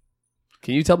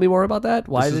 Can you tell me more about that?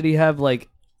 Why did he have like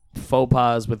faux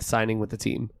pas with signing with the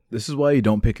team? This is why you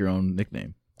don't pick your own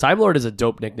nickname. Timelord is a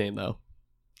dope nickname though.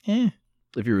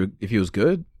 If he was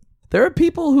good. There are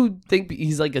people who think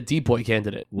he's like a depoy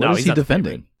candidate. What is he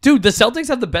defending? Dude, the Celtics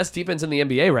have the best defense in the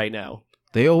NBA right now.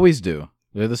 They always do.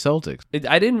 They're the Celtics.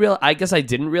 I guess I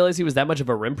didn't realize he was that much of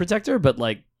a rim protector, but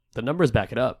like the numbers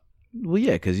back it up. Well,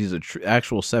 yeah, because he's an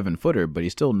actual 7-footer, but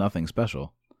he's still nothing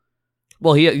special.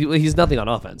 Well, he's nothing on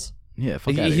offense. Yeah,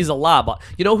 he's a lob.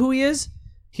 You know who he is?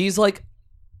 He's like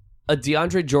a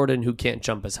DeAndre Jordan who can't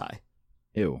jump as high.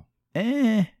 Ew.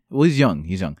 Well, he's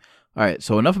young. All right,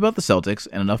 so enough about the Celtics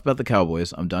and enough about the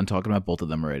Cowboys. I'm done talking about both of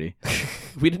them already.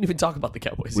 We didn't even talk about the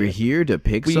Cowboys. We're here to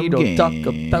pick some games. We don't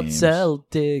talk about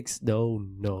Celtics. No.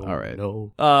 All right.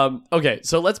 No. Okay,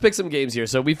 so let's pick some games here.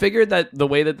 So we figured that the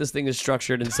way that this thing is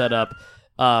structured and set up,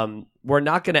 we're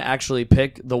not going to actually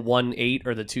pick the 1-8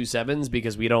 or the 2-7s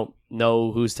because we don't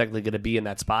know who's technically going to be in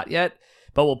that spot yet.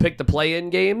 But we'll pick the play-in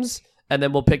games, and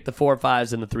then we'll pick the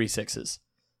 4-5s and the 3-6s.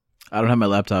 I don't have my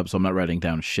laptop, so I'm not writing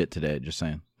down shit today. Just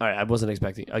saying. All right, I wasn't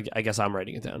expecting. I guess I'm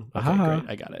writing it down. Okay, Uh-huh. Great.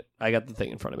 I got it. I got the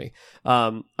thing in front of me.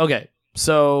 Okay,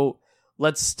 So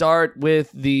let's start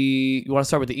with you want to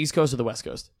start with the East Coast or the West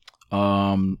Coast?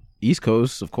 East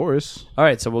Coast, of course. All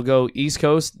right, so we'll go East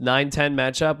Coast 9-10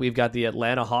 matchup. We've got the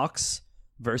Atlanta Hawks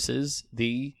versus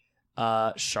the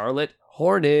Charlotte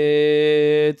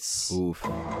Hornets. Oof.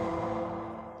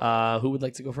 Who would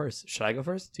like to go first? Should I go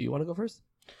first? Do you want to go first?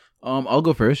 I'll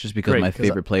go first just because Great, my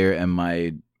favorite player and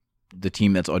the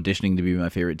team that's auditioning to be my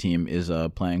favorite team is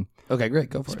playing. Okay, great.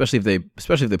 Go for it. Especially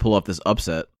if they pull off this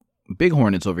upset. Big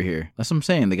Hornets over here. That's what I'm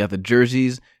saying. They got the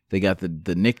jerseys. They got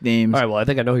the nicknames. All right, well, I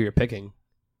think I know who you're picking.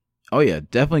 Oh yeah,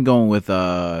 definitely going with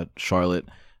Charlotte.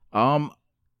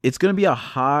 It's gonna be a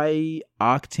high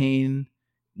octane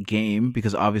game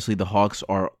because obviously the Hawks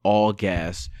are all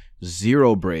gas,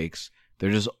 zero breaks. They're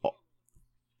just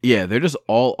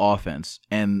all offense,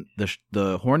 and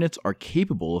the Hornets are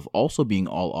capable of also being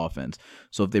all offense.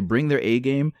 So if they bring their A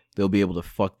game, they'll be able to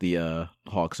fuck the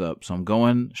Hawks up. So I'm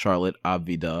going Charlotte,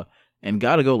 obvida, and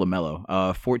gotta go LaMelo.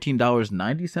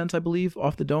 $14.90, I believe,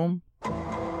 off the dome.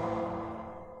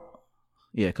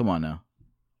 Yeah, come on now.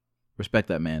 Respect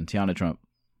that man. Tiana Trump.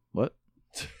 What?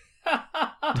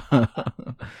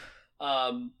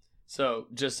 So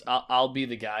just I'll be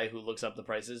the guy who looks up the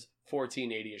prices.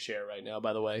 $14.80 a share right now,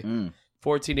 by the way.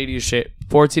 $14.80 a share.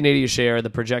 $14.80 a share. The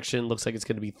projection looks like it's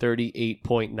going to be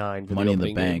 38.9 for Money the in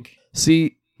the bank. game.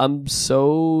 See, I'm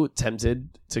so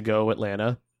tempted to go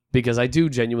Atlanta because I do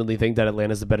genuinely think that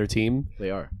Atlanta's the better team. They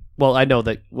are. Well, I know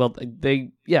that. Well,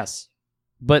 yes.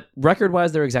 But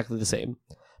record-wise, they're exactly the same.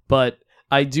 But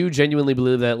I do genuinely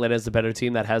believe that Atlanta is the better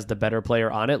team that has the better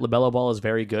player on it. LaMelo Ball is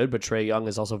very good, but Trae Young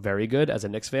is also very good. As a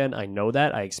Knicks fan, I know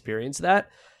that. I experienced that.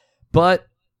 But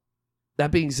that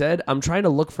being said, I'm trying to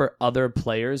look for other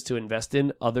players to invest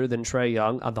in other than Trae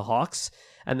Young on the Hawks.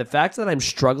 And the fact that I'm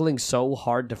struggling so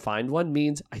hard to find one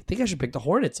means I think I should pick the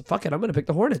Hornets. Fuck it, I'm going to pick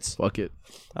the Hornets. Fuck it.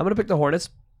 I'm going to pick the Hornets.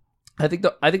 I think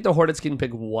the Hornets can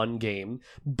pick one game.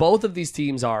 Both of these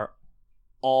teams are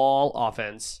all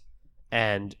offense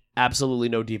and absolutely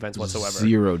no defense whatsoever.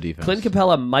 Zero defense. Clint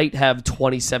Capella might have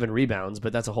 27 rebounds,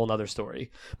 but that's a whole nother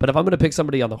story. But if I'm going to pick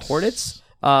somebody on the Hornets,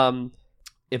 if I'm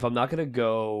not going to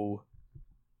go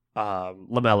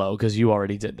LaMelo, because you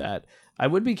already did that, I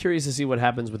would be curious to see what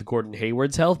happens with Gordon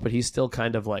Hayward's health, but he's still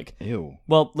kind of like... Ew.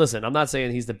 Well, listen, I'm not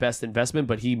saying he's the best investment,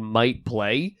 but he might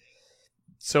play.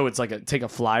 So it's like take a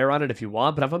flyer on it if you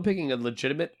want. But if I'm picking a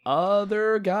legitimate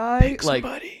other guy, Pick like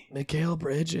somebody. Mikal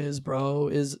Bridges, bro,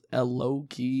 is a low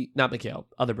key. Not Mikal,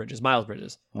 other Bridges, Miles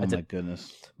Bridges. Oh my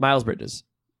goodness. Miles Bridges.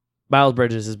 Miles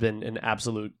Bridges has been an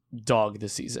absolute dog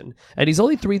this season, and he's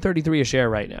only $3.33 a share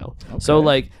right now. Okay. So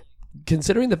like,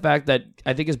 considering the fact that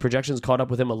I think his projections caught up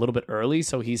with him a little bit early,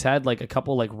 so he's had like a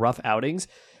couple like rough outings.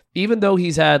 Even though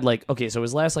he's had like, okay, so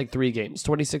his last like 3 games,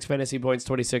 26 fantasy points,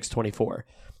 26, 24.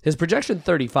 His projection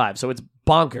 35, so it's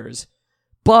bonkers.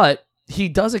 But he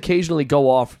does occasionally go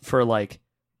off for like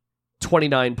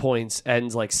 29 points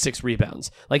and like 6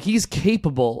 rebounds. Like he's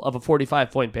capable of a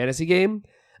 45-point fantasy game,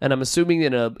 and I'm assuming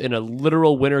in a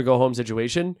literal winner go home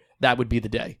situation, that would be the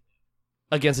day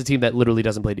against a team that literally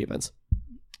doesn't play defense.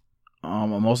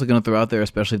 I'm also going to throw out there,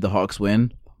 especially if the Hawks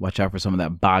win, watch out for some of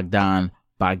that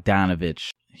Bogdanovich.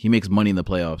 He makes money in the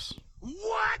playoffs.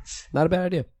 What? Not a bad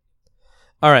idea.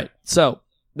 All right, so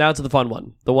now to the fun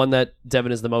one. The one that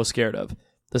Devin is the most scared of.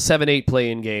 The 7-8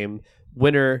 play-in game.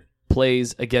 Winner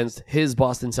plays against his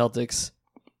Boston Celtics.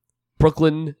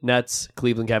 Brooklyn Nets,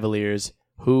 Cleveland Cavaliers.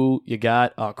 Who you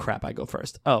got? Oh, crap, I go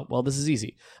first. Oh, well, this is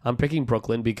easy. I'm picking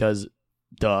Brooklyn because,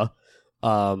 duh.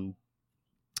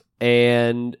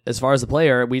 And as far as the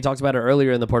player, we talked about it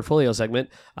earlier in the portfolio segment.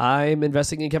 I'm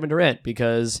investing in Kevin Durant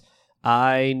because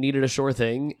I needed a sure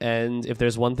thing, and if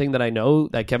there's one thing that I know,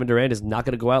 that Kevin Durant is not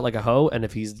going to go out like a hoe, and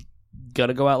if he's going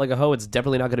to go out like a hoe, it's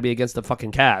definitely not going to be against the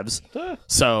fucking Cavs.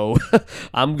 So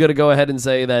I'm going to go ahead and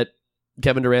say that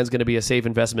Kevin Durant's going to be a safe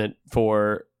investment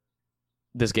for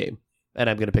this game,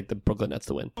 and I'm going to pick the Brooklyn Nets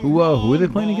to win. Who are they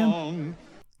playing again?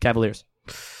 Cavaliers.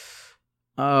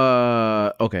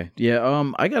 Okay.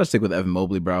 Yeah, I got to stick with Evan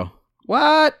Mobley, bro.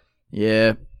 What?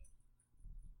 Yeah.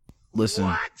 Listen.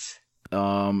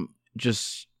 What?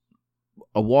 Just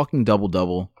a walking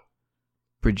double-double,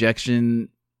 projection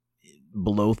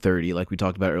below 30, like we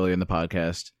talked about earlier in the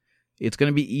podcast. It's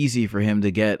going to be easy for him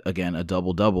to get, again, a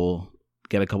double-double,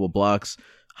 get a couple blocks,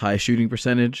 high shooting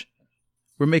percentage.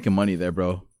 We're making money there,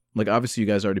 bro. Like, obviously, you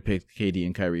guys already picked KD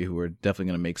and Kyrie, who are definitely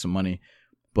going to make some money.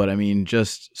 But, I mean,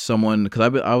 just someone,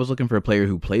 because I was looking for a player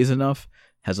who plays enough,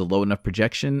 has a low enough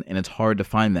projection, and it's hard to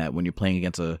find that when you're playing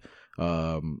against a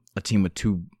team with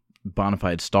 2 bona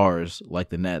fide stars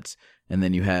like the Nets, and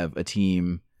then you have a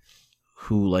team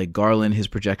who, like Garland, his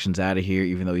projection's out of here,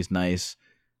 even though he's nice.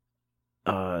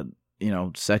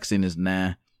 Sexton is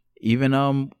nah.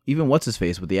 Even what's his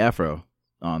face with the afro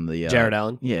on the Jared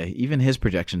Allen. Yeah, even his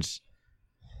projections.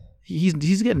 He's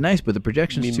getting nice, but the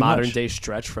projections too modern much. day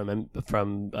stretch from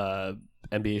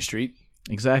NBA Street.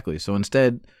 Exactly. So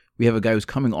instead, we have a guy who's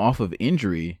coming off of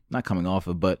injury, not coming off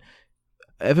of, but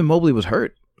Evan Mobley was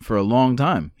hurt for a long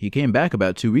time. He came back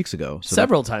about 2 weeks ago. So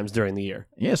Several times during the year.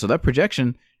 Yeah, so that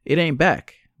projection, it ain't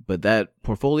back. But that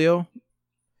portfolio,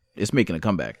 it's making a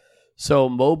comeback. So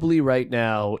Mobley right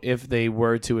now, if they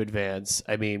were to advance,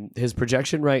 I mean, his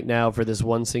projection right now for this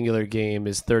one singular game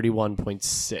is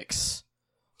 31.6.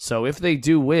 So if they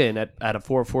do win at a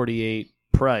 448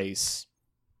 price.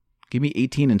 Give me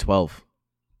 18 and 12.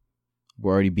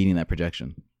 We're already beating that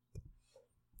projection.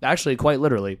 Actually, quite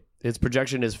literally. His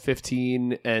projection is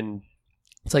 15 and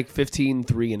it's like 15,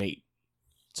 3, and 8.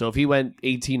 So if he went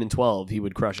 18 and 12, he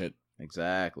would crush it.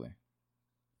 Exactly.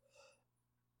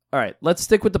 All right, let's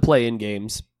stick with the play-in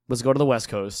games. Let's go to the West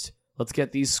Coast. Let's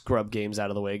get these scrub games out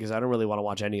of the way because I don't really want to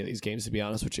watch any of these games, to be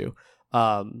honest with you.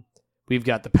 We've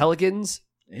got the Pelicans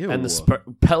and the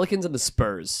Pelicans and the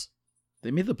Spurs.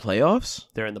 They made the playoffs?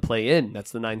 They're in the play-in.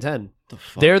 That's the 9-10. The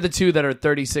fuck? They're the two that are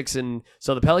 36 and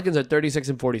so the Pelicans are 36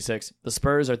 and 46. The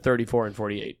Spurs are 34 and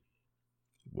 48.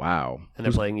 Wow. And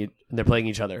they're playing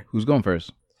each other. Who's going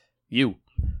first? You.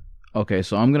 Okay,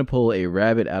 so I'm gonna pull a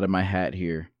rabbit out of my hat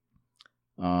here.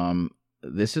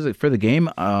 This is for the game.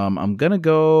 I'm gonna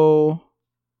go.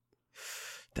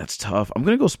 That's tough. I'm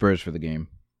gonna go Spurs for the game.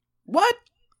 What?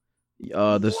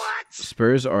 The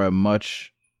Spurs are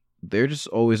they're just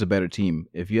always a better team.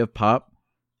 If you have Pop,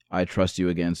 I trust you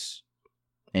against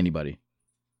anybody.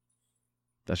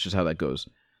 That's just how that goes.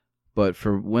 But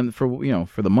for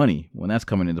the money, when that's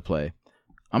coming into play,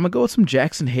 I'm gonna go with some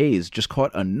Jackson Hayes. Just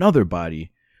caught another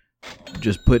body.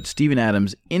 Just put Steven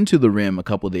Adams into the rim a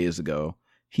couple days ago.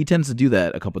 He tends to do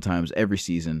that a couple times every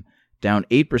season. Down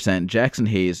 8%. Jackson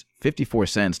Hayes, 54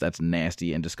 cents. That's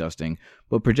nasty and disgusting.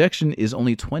 But projection is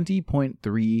only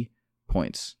 20.3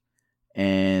 points.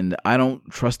 And I don't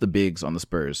trust the bigs on the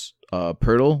Spurs.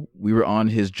 Pirtle, we were on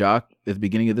his jock at the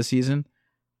beginning of the season.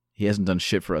 He hasn't done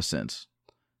shit for us since.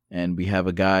 And we have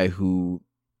a guy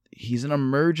he's an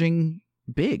emerging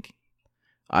big.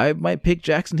 I might pick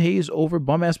Jackson Hayes over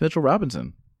bum-ass Mitchell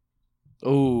Robinson.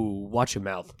 Oh, watch your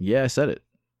mouth. Yeah, I said it.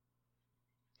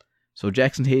 So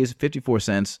Jackson Hayes, 54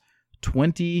 cents,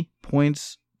 20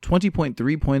 points,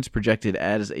 20.3 points projected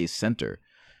as a center.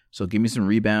 So give me some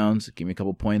rebounds, give me a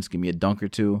couple points, give me a dunk or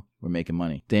two. We're making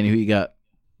money. Danny, who you got?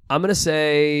 I'm going to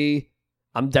say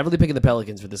I'm definitely picking the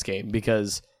Pelicans for this game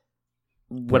because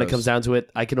when it comes down to it,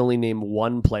 I can only name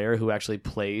one player who actually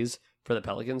plays for the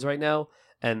Pelicans right now,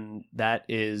 and that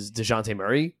is DeJounte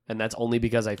Murray, and that's only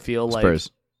because I feel like...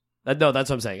 Spurs. No, that's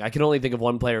what I'm saying. I can only think of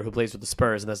one player who plays with the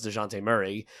Spurs, and that's DeJounte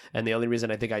Murray. And the only reason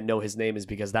I think I know his name is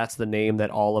because that's the name that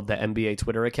all of the NBA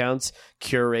Twitter accounts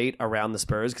curate around the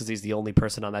Spurs because he's the only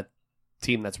person on that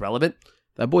team that's relevant.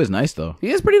 That boy's nice, though.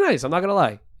 He is pretty nice. I'm not going to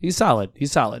lie. He's solid.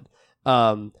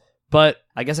 But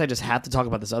I guess I just have to talk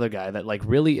about this other guy that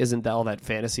really isn't all that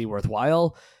fantasy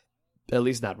worthwhile, at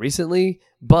least not recently.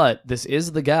 But this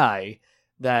is the guy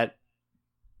that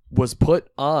was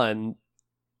put on...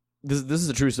 This is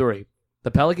a true story.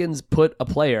 The Pelicans put a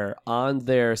player on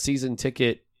their season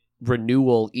ticket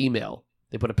renewal email.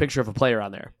 They put a picture of a player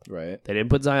on there. Right. They didn't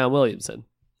put Zion Williamson.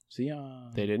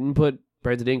 Zion. They didn't put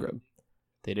Brandon Ingram.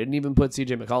 They didn't even put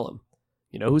CJ McCollum.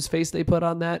 You know whose face they put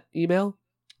on that email?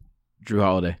 Drew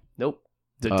Holiday. Nope.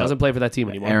 Doesn't play for that team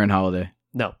anymore. Aaron Holiday.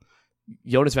 No.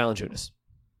 Jonas Valanciunas.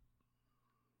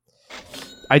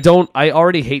 I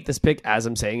already hate this pick as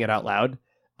I'm saying it out loud.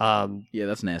 Yeah,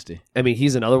 that's nasty. I mean,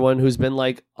 he's another one who's been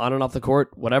on and off the court,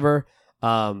 whatever.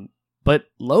 But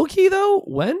low key though,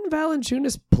 when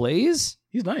Valanciunas plays,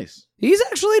 he's nice. He's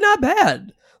actually not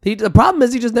bad. The problem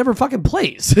is he just never fucking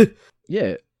plays.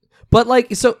 Yeah.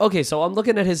 But so I'm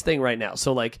looking at his thing right now.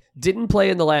 So didn't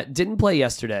play didn't play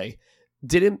yesterday.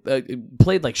 Didn't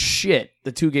played like shit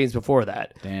the 2 games before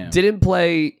that. Damn. Didn't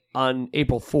play on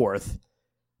April 4th.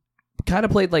 Kind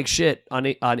of played like shit on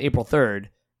April 3rd.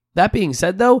 That being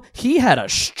said, though, he had a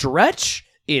stretch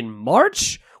in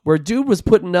March where dude was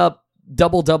putting up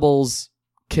double-doubles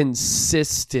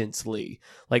consistently.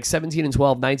 17 and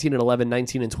 12, 19 and 11,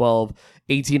 19 and 12,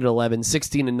 18 and 11,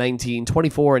 16 and 19,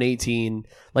 24 and 18.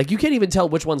 You can't even tell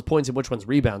which one's points and which one's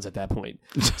rebounds at that point.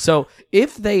 So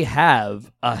if they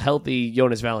have a healthy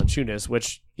Jonas Valanciunas,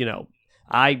 which,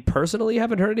 I personally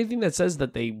haven't heard anything that says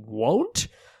that they won't,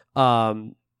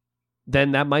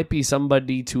 then that might be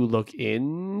somebody to look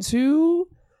into.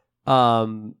 I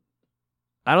don't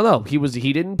know.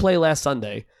 He didn't play last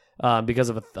Sunday because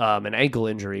of an ankle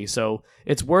injury, so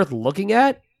it's worth looking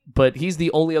at. but he's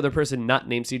the only other person not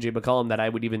named CJ McCollum that I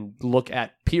would even look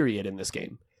at, period, in this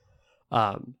game.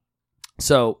 But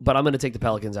I'm going to take the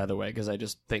Pelicans either way because I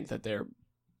just think that they're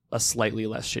a slightly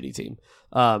less shitty team.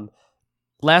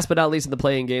 Last but not least in the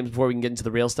playing games before we can get into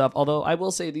the real stuff, although I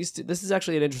will say this is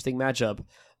actually an interesting matchup.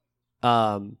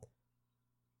 Timberwolves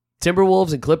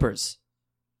and Clippers.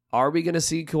 Are we going to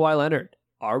see Kawhi Leonard?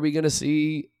 Are we going to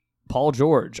see Paul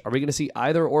George? Are we going to see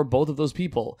either or both of those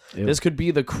people? Ew. This could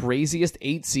be the craziest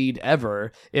 8 seed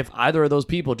ever if either of those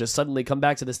people just suddenly come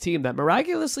back to this team that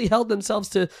miraculously held themselves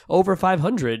to over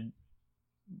 500,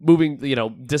 moving,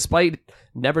 despite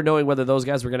never knowing whether those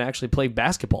guys were going to actually play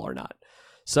basketball or not.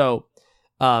 So,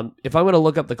 if I'm going to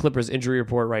look up the Clippers injury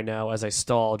report right now as I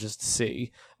stall just to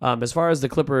see, as far as the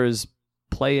Clippers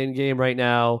play-in game right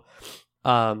now,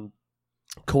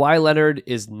 Kawhi Leonard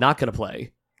is not going to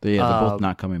play. Yeah, they're both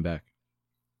not coming back.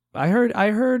 I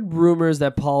heard rumors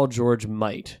that Paul George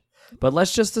might, but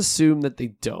let's just assume that they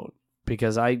don't,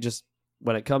 because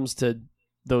when it comes to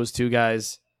those two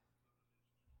guys,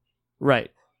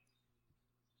 right.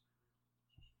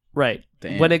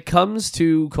 Damn. When it comes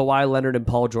to Kawhi Leonard and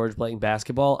Paul George playing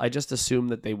basketball, I just assume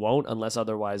that they won't unless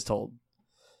otherwise told.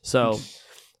 So,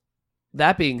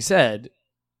 that being said,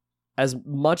 as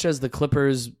much as the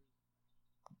Clippers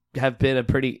have been a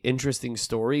pretty interesting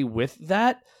story with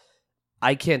that,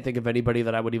 I can't think of anybody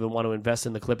that I would even want to invest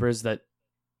in the Clippers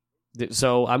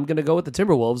so I'm going to go with the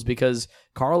Timberwolves because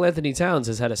Karl Anthony Towns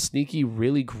has had a sneaky,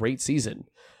 really great season.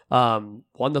 Won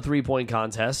the 3-point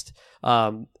contest.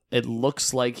 It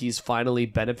looks like he's finally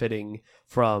benefiting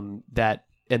from that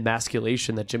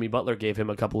emasculation that Jimmy Butler gave him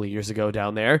a couple of years ago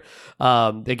down there.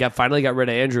 They finally got rid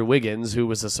of Andrew Wiggins, who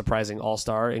was a surprising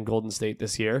all-star in Golden State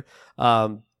this year.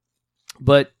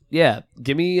 But yeah,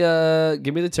 give me the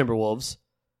Timberwolves,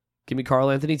 give me Karl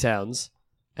Anthony Towns,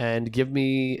 and give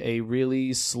me a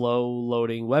really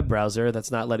slow-loading web browser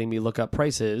that's not letting me look up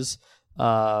prices.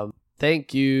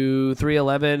 Thank you,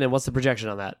 311. And what's the projection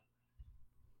on that?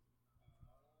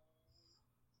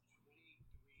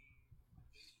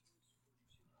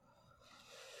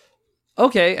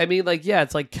 Okay, I mean,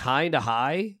 it's kind of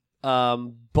high.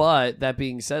 But that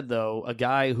being said, though, a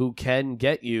guy who can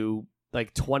get you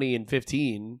 20 and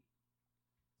 15,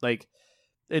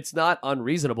 it's not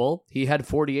unreasonable. He had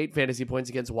 48 fantasy points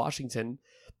against Washington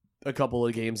a couple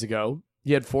of games ago.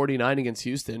 He had 49 against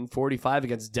Houston, 45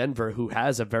 against Denver, who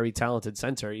has a very talented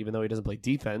center, even though he doesn't play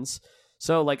defense.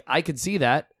 So, I could see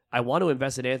that. I want to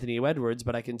invest in Anthony Edwards,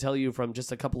 but I can tell you from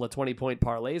just a couple of 20-point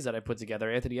parlays that I put together,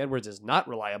 Anthony Edwards is not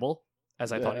reliable,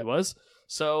 as I thought he was.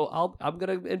 So I'm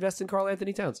going to invest in Karl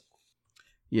Anthony Towns.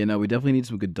 Yeah, no, we definitely need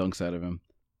some good dunks out of him.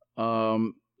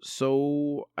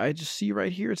 So I just see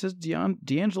right here, it says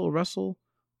D'Angelo Russell,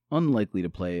 unlikely to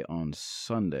play on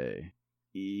Sunday.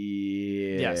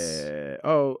 Yeah. Yes.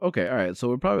 Oh, okay. All right. So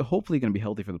we're probably hopefully going to be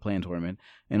healthy for the play-in tournament.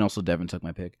 And also Devin took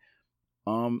my pick.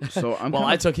 So I'm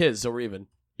I took his, so we're even.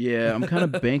 Yeah, I'm kind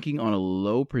of banking on a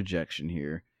low projection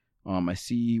here. I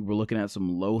see we're looking at some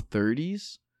low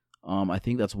 30s. I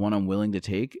think that's one I'm willing to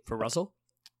take. For Russell?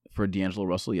 For D'Angelo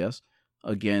Russell, yes.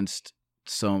 Against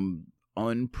some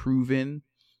unproven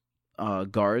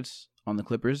guards on the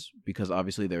Clippers, because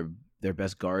obviously their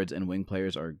best guards and wing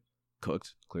players are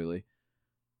cooked, clearly.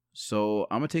 So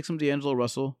I'm going to take some D'Angelo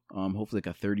Russell, hopefully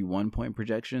a 31-point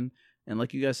projection. And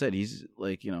like you guys said, he's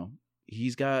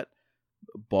he's got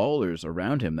ballers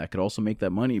around him that could also make that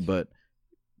money, but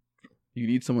you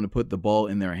need someone to put the ball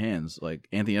in their hands.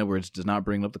 Anthony Edwards does not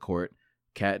bring up the court.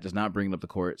 Cat does not bring up the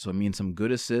court. So it means some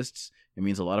good assists. It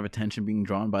means a lot of attention being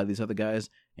drawn by these other guys.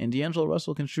 And D'Angelo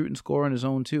Russell can shoot and score on his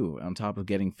own too, on top of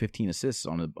getting 15 assists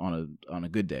on a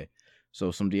good day.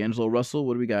 So some D'Angelo Russell.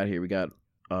 What do we got here? We got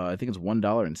I think it's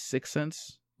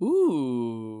 $1.06.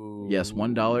 Ooh. Yes,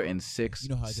 $1.06. You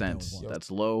know how I did that one. That's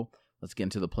low. Let's get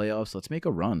into the playoffs. Let's make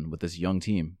a run with this young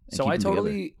team. So I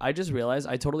just realized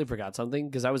I totally forgot something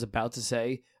because I was about to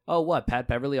say, oh, what? Pat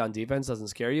Beverly on defense doesn't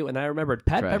scare you? And I remembered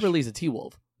Pat Beverly's a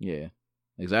T-Wolf. Yeah,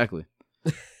 exactly.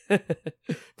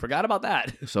 Forgot about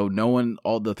that. So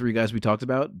all the three guys we talked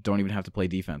about don't even have to play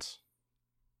defense.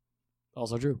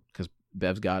 Also true. Because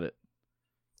Bev's got it.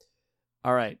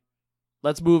 All right.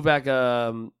 Let's move back.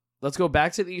 Let's go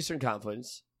back to the Eastern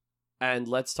Conference. And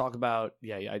let's talk about,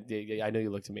 I know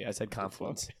you looked at me. I said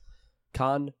confluence.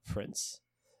 Conference.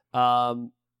 4-5.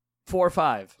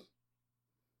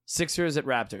 Sixers at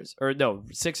Raptors. Or no,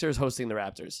 Sixers hosting the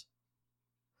Raptors.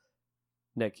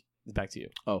 Nick, back to you.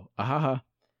 Oh, ahaha.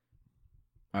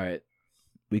 All right.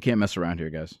 We can't mess around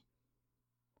here, guys.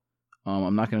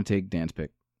 I'm not going to take Dan's pick.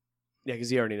 Yeah,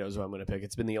 because he already knows who I'm going to pick.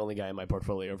 It's been the only guy in my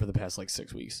portfolio for the past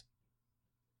 6 weeks.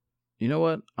 You know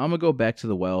what? I'm going to go back to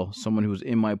the well, someone who was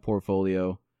in my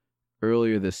portfolio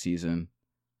earlier this season,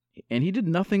 and he did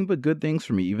nothing but good things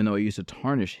for me, even though I used to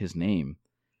tarnish his name,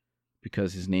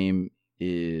 because his name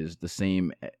is the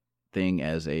same thing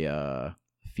as a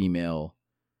female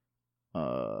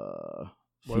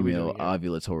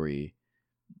ovulatory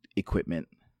equipment.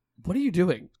 What are you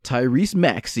doing? Tyrese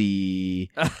Maxey.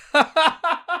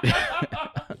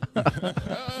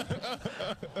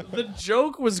 The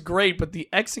joke was great, but the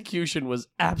execution was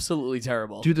absolutely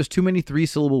terrible. Dude, there's too many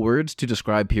 3-syllable words to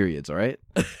describe periods, all right?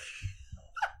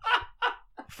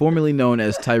 Formerly known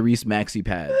as Tyrese Maxey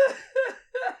Pad.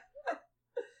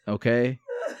 Okay?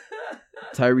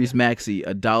 Tyrese Maxey,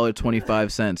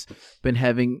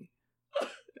 $1.25.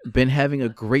 Been having a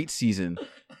great season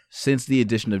since the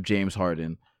addition of James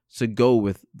Harden to go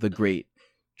with the great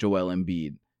Joel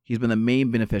Embiid. He's been the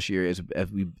main beneficiary, as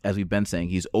we've been saying.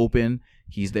 He's open.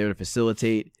 He's there to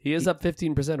facilitate. He is up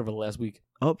 15% over the last week.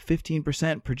 Up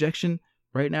 15%. Projection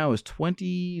right now is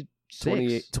 28.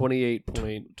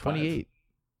 28.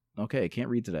 Okay, I can't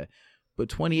read today. But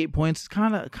 28 points is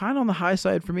kind of on the high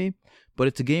side for me. But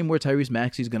it's a game where Tyrese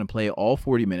Maxey is going to play all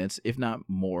 40 minutes, if not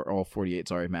more. All 48,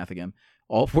 sorry, math again.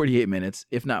 All 48 minutes,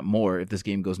 if not more, if this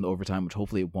game goes into overtime, which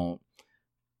hopefully it won't.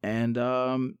 And,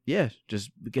 just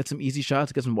get some easy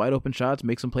shots, get some wide open shots,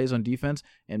 make some plays on defense,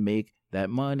 and make that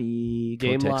money.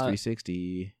 Go text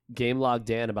 360. Game log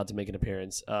Dan about to make an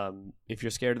appearance. If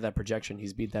you're scared of that projection,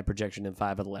 he's beat that projection in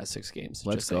 5 of the last 6 games.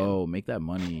 Let's go. Make that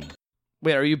money.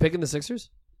 Wait, are you picking the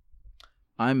Sixers?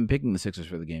 I'm picking the Sixers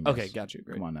for the game. Okay, yes. got you.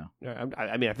 Great. Come on now.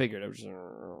 I figured.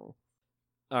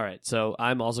 All right, so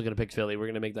I'm also going to pick Philly. We're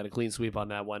going to make that a clean sweep on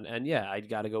that one. And yeah, I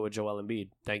got to go with Joel Embiid.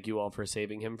 Thank you all for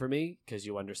saving him for me, because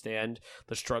you understand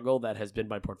the struggle that has been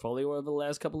my portfolio over the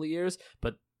last couple of years.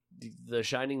 But the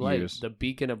shining light, the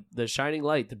beacon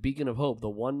of hope, the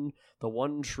one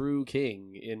true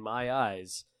king in my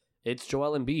eyes, it's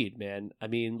Joel Embiid, man. I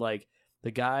mean, like,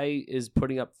 the guy is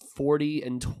putting up 40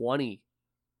 and 20.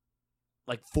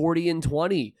 Like 40 and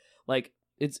 20. Like,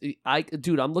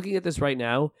 I'm looking at this right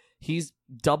now. He's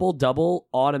double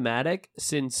automatic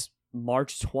since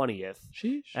March 20th.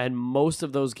 Sheesh. And most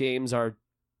of those games are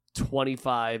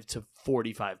 25 to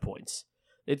 45 points.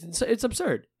 It's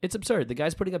absurd. It's absurd. The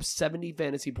guy's putting up 70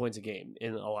 fantasy points a game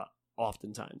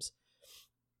oftentimes.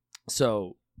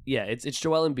 So, yeah, it's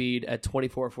Joel Embiid at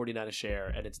 24.49 a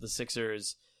share, and it's the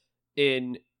Sixers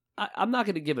in... I'm not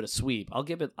going to give it a sweep.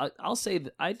 I'll say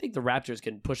that I think the Raptors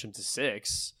can push him to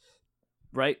 6,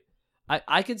 right?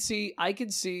 I could see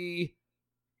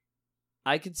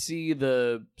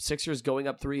the Sixers going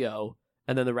up 3-0,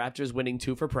 and then the Raptors winning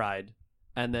 2 for pride,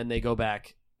 and then they go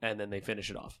back and then they finish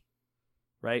it off,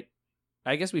 right?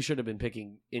 I guess we should have been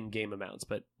picking in-game amounts,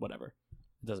 but whatever,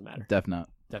 it doesn't matter. Def not.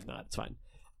 It's fine.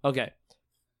 Okay,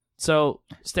 so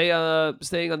staying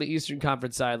on the Eastern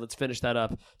Conference side, let's finish that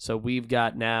up. So we've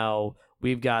got the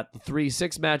 3-6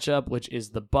 matchup, which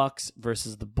is the Bucks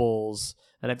versus the Bulls.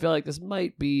 And I feel like this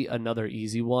might be another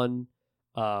easy one,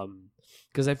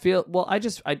 because I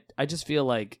just feel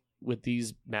like with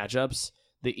these matchups,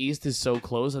 the East is so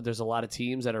close that there's a lot of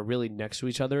teams that are really next to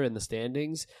each other in the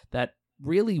standings that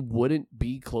really wouldn't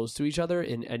be close to each other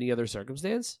in any other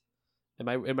circumstance. Am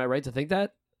I right to think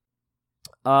that?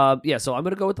 So I'm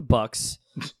gonna go with the Bucks,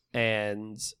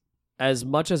 and as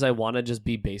much as I want to just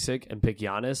be basic and pick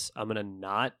Giannis, I'm gonna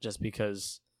not, just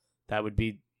because that would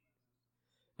be.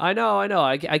 I know.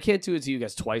 I can't do it to you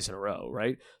guys twice in a row,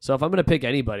 right? So if I'm gonna pick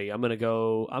anybody, I'm gonna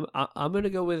go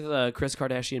with Chris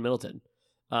Kardashian Middleton,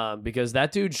 because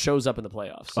that dude shows up in the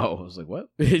playoffs. Oh, I was like, what?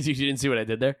 You didn't see what I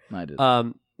did there? I did.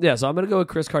 So I'm gonna go with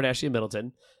Chris Kardashian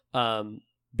Middleton,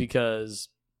 because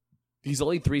he's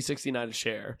only $3.69 a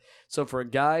share. So for a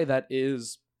guy that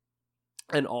is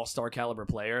an all-star caliber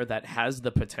player that has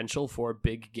the potential for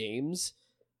big games,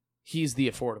 he's the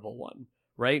affordable one,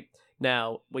 right?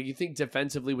 Now, when you think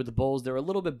defensively with the Bulls, they're a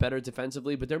little bit better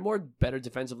defensively, but they're more better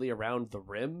defensively around the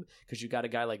rim, because you got a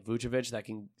guy like Vucevic that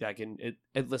can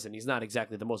listen, he's not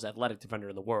exactly the most athletic defender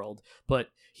in the world, but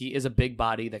he is a big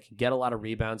body that can get a lot of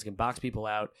rebounds, can box people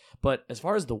out. But as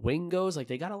far as the wing goes, like,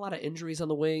 they got a lot of injuries on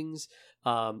the wings,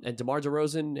 and DeMar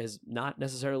DeRozan has not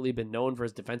necessarily been known for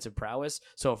his defensive prowess.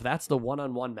 So if that's the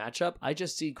one-on-one matchup, I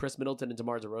just see Chris Middleton and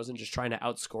DeMar DeRozan just trying to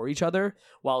outscore each other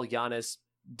while Giannis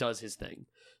does his thing.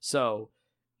 So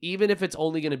even if it's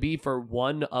only going to be for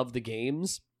one of the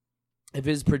games, if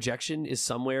his projection is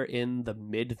somewhere in the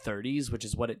mid-30s, which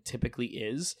is what it typically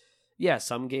is, yeah,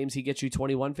 some games he gets you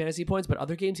 21 fantasy points, but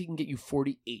other games he can get you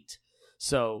 48.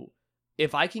 So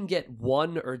if I can get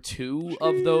one or two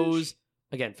of those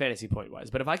again, fantasy point wise,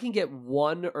 but if I can get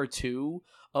 1 or 2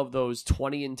 of those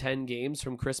 20-10 games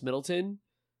from Chris Middleton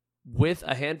with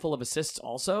a handful of assists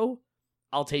also,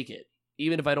 I'll take it.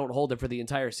 Even if I don't hold it for the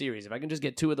entire series. If I can just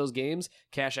get 2 of those games,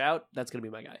 cash out, that's going to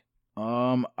be my guy.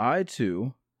 I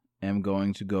too am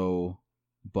going to go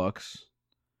Bucks,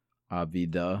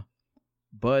 Avida,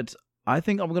 but I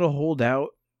think I'm going to hold out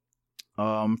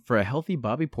for a healthy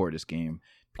Bobby Portis game.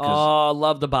 Because,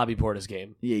 love the Bobby Portis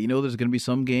game. Yeah, you know there's going to be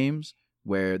some games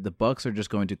where the Bucks are just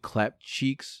going to clap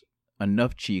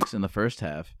enough cheeks in the first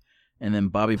half, and then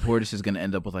Bobby Portis is going to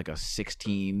end up with like a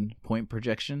 16-point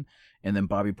projection, and then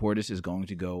Bobby Portis is going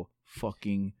to go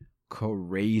fucking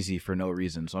crazy for no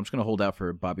reason. So I'm just going to hold out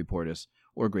for Bobby Portis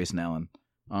or Grayson Allen.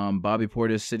 Bobby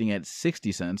Portis sitting at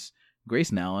 60 cents,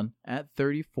 Grayson Allen at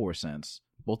 34 cents.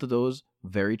 Both of those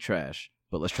very trash,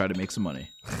 but let's try to make some money.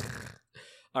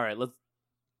 All right,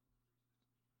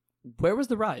 Where was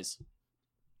the rise?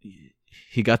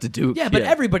 He got to Duke. Yeah, but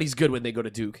everybody's good when they go to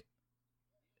Duke.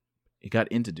 He got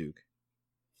into Duke.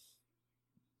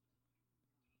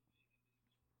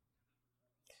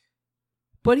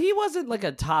 But he wasn't like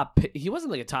a top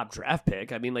draft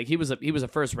pick. I mean, like he was a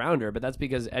first rounder, but that's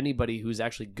because anybody who's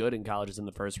actually good in college is in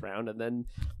the first round, and then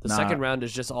the second round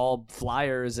is just all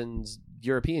flyers and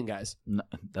European guys. No,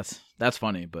 that's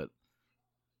funny, but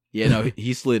yeah, no,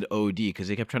 he slid OD because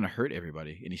he kept trying to hurt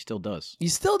everybody, and he still does. He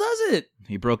still does it.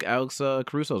 He broke Alex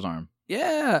Caruso's arm.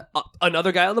 Yeah,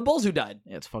 another guy on the Bulls who died.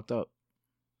 Yeah, it's fucked up.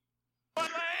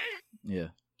 Yeah.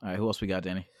 All right, who else we got,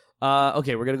 Danny?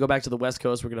 Okay, we're going to go back to the West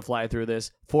Coast. We're going to fly through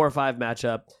this. 4 or 5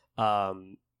 matchup.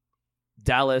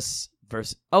 Dallas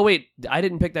versus... Oh, wait. I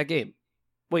didn't pick that game.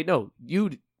 Wait, no.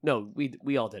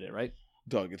 We all did it, right?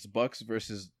 Doug, it's Bucks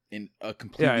versus a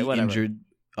completely right, injured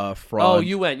fraud. Oh,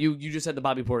 you went. You just said the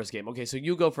Bobby Portis game. Okay, so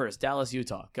you go first. Dallas,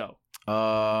 Utah. Go.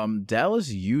 Dallas,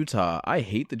 Utah. I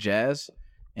hate the Jazz,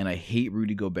 and I hate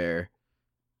Rudy Gobert.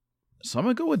 So I'm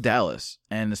going to go with Dallas,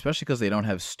 and especially because they don't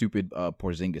have stupid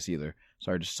Porzingis either.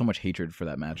 Sorry, just so much hatred for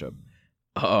that matchup.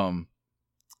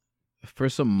 For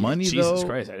some money, Jesus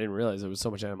Christ, I didn't realize there was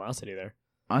so much animosity there.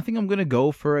 I think I'm going to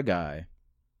go for a guy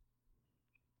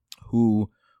who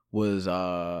was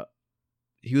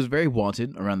he was very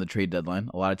wanted around the trade deadline.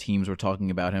 A lot of teams were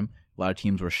talking about him. A lot of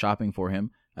teams were shopping for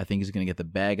him. I think he's going to get the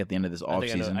bag at the end of this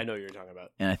offseason. I know what you're talking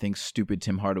about. And I think stupid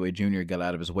Tim Hardaway Jr. got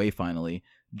out of his way finally.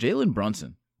 Jalen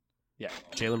Brunson. Yeah,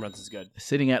 Jalen Brunson's good.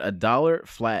 Sitting at $1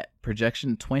 flat,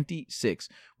 projection 26,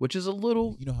 which is a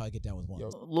little... You know how I get down with one. A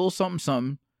little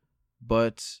something,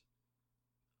 but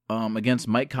against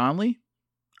Mike Conley,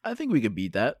 I think we could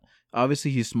beat that. Obviously,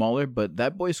 he's smaller, but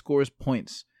that boy scores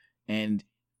points. And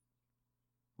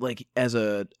like as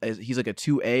he's like a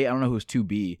 2A. I don't know who's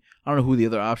 2B. I don't know who the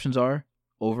other options are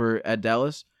over at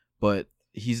Dallas, but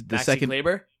he's the Maxi second.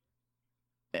 Kleber?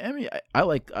 I mean, I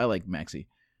like Maxi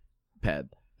Pad.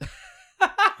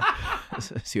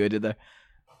 See what I did there?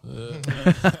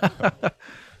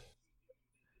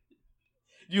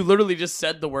 You literally just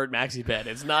said the word Maxi Pad.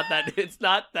 It's not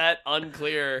that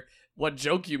unclear what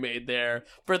joke you made there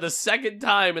for the second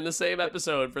time in the same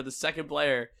episode for the second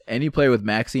player. Any player with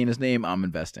Maxi in his name, I'm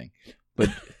investing. But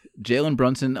Jalen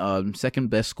Brunson, second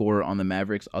best scorer on the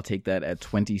Mavericks. I'll take that at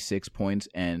 26 points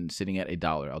and sitting at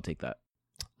 $1. I'll take that.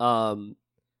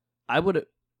 I would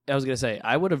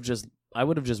have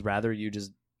just rather you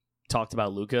just talked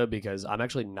about Luka because I'm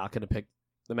actually not going to pick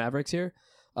the Mavericks here.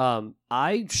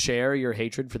 I share your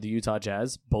hatred for the Utah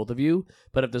Jazz, both of you,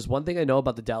 but if there's one thing I know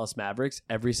about the Dallas Mavericks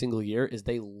every single year is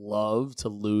they love to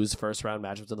lose first round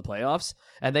matchups in the playoffs,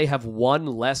 and they have one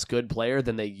less good player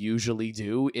than they usually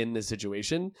do in this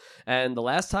situation. And the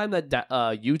last time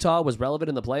that Utah was relevant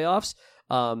in the playoffs,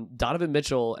 Donovan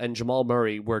Mitchell and Jamal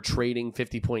Murray were trading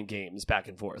 50-point games back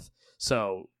and forth.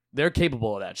 So they're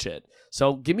capable of that shit.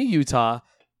 So give me Utah,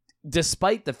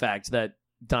 despite the fact that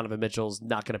Donovan Mitchell's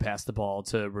not going to pass the ball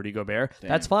to Rudy Gobert. Damn.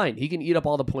 That's fine. He can eat up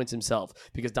all the points himself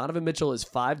because Donovan Mitchell is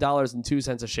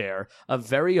 $5.02 a share, a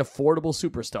very affordable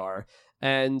superstar.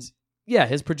 And yeah,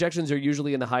 his projections are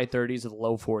usually in the high 30s or the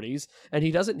low 40s, and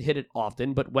he doesn't hit it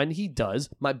often. But when he does,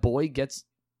 my boy gets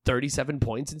 37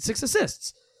 points and 6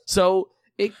 assists. So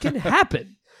it can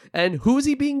happen. And who's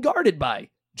he being guarded by?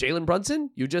 Jalen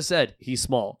Brunson? You just said he's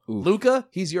small. Luka,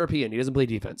 he's European. He doesn't play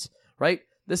defense, right?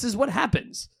 This is what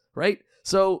happens, right?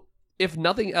 So, if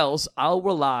nothing else, I'll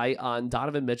rely on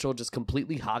Donovan Mitchell just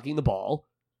completely hogging the ball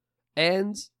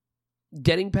and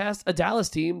getting past a Dallas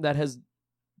team that has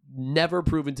never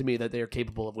proven to me that they are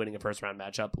capable of winning a first-round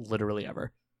matchup, literally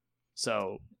ever.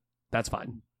 So, that's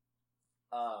fine.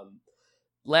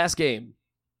 Last game,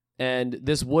 and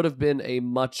this would have been a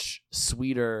much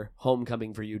sweeter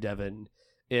homecoming for you, Devin,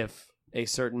 if a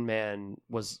certain man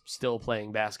was still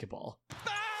playing basketball.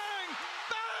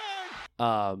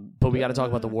 But we got to talk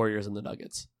about the Warriors and the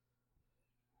Nuggets.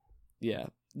 Yeah,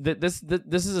 this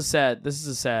is a sad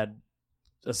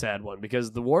one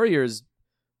because the Warriors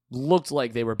looked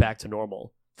like they were back to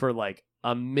normal for like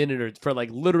a minute or for like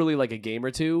literally like a game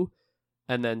or two,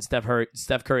 and then Steph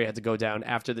Curry had to go down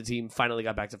after the team finally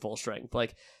got back to full strength.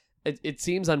 Like it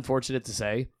seems unfortunate to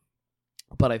say,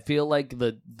 but I feel like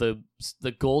the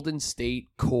Golden State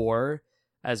core,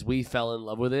 as we fell in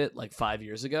love with it like 5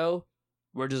 years ago,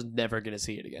 we're just never gonna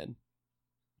see it again.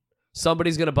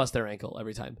 Somebody's gonna bust their ankle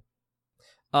every time.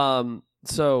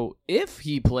 So if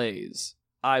he plays,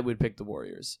 I would pick the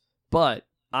Warriors, but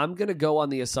I'm going to go on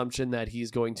the assumption that he's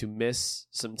going to miss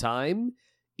some time,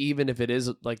 even if it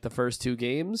is like the first 2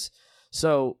 games.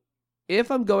 So if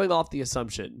I'm going off the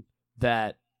assumption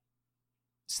that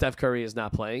Steph Curry is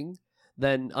not playing,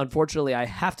 then unfortunately I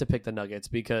have to pick the Nuggets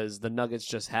because the Nuggets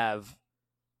just have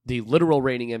the literal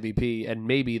reigning MVP and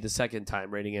maybe the second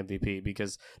time reigning MVP,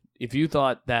 because if you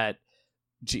thought that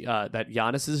that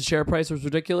Giannis's share price was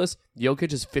ridiculous,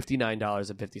 Jokic is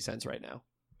 $59.50 right now.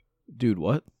 Dude,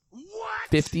 what?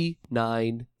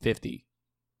 $59.50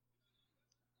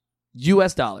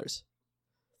 US dollars.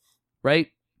 Right?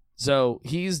 So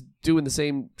he's doing the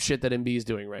same shit that Embiid is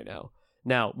doing right now.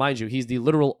 Now, mind you, he's the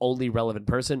literal only relevant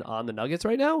person on the Nuggets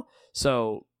right now,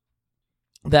 so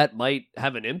that might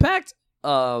have an impact.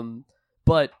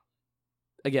 But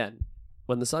again,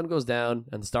 when the sun goes down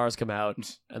and the stars come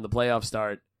out and the playoffs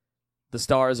start, the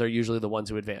stars are usually the ones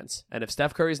who advance. And if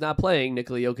Steph Curry's not playing,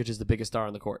 Nikola Jokic is the biggest star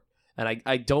on the court. And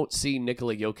I don't see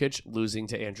Nikola Jokic losing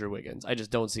to Andrew Wiggins. I just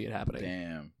don't see it happening.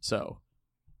 Damn. So,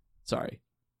 sorry.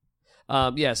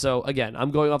 So again,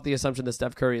 I'm going off the assumption that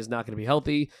Steph Curry is not going to be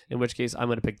healthy, in which case I'm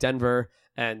going to pick Denver.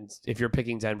 And if you're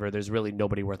picking Denver, there's really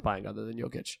nobody worth buying other than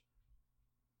Jokic.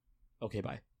 Okay,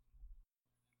 bye.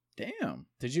 Damn.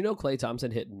 Did you know Klay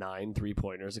Thompson hit 9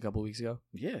 3-pointers a couple weeks ago?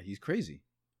 Yeah, he's crazy.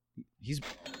 He's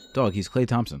Klay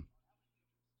Thompson.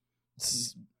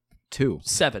 2.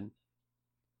 7.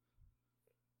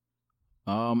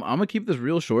 I'm gonna keep this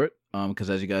real short. Because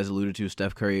as you guys alluded to,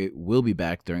 Steph Curry will be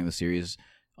back during the series.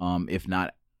 If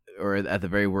not, or at the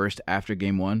very worst, after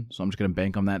game 1. So I'm just gonna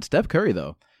bank on that. Steph Curry,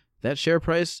 though, that share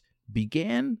price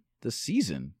began the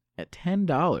season at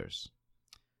 $10.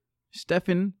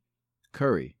 Stephen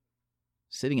Curry,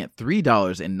 sitting at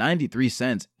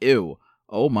 $3.93. Ew.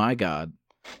 Oh my God.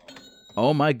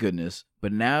 Oh my goodness.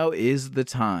 But now is the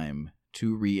time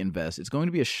to reinvest. It's going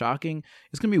to be it's going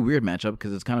to be a weird matchup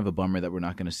because it's kind of a bummer that we're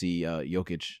not going to see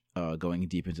Jokic going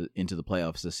deep into the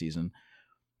playoffs this season.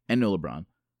 And no LeBron.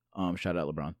 Shout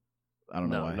out LeBron. I don't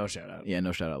know why. No shout out. Yeah,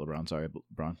 no shout out LeBron. Sorry,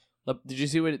 LeBron. Did you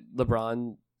see what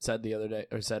LeBron said the other day,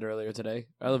 or said earlier today?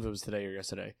 I don't know if it was today or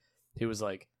yesterday. He was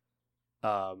like,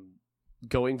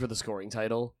 going for the scoring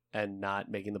title and not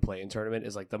making the play-in tournament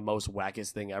is like the most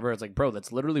wackest thing ever. It's like, bro,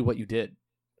 that's literally what you did.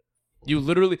 You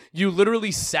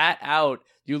literally sat out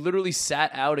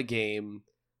a game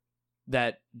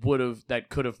that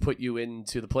could have put you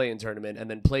into the play-in tournament, and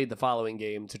then played the following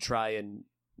game to try and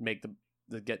make the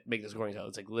scoring title.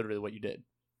 It's like literally what you did.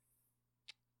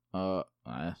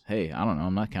 Hey, I don't know.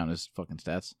 I'm not counting his fucking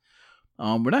stats.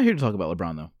 We're not here to talk about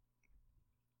LeBron though.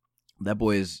 That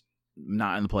boy is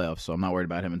not in the playoffs, so I'm not worried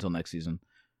about him until next season.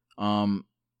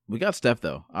 We got Steph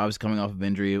though. Obviously coming off of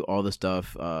injury, all this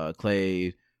stuff.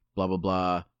 Clay, blah blah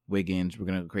blah. Wiggins, we're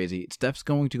gonna go crazy. Steph's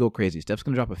going to go crazy. Steph's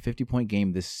gonna drop a 50-point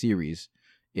game this series,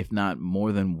 if not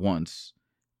more than once.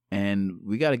 And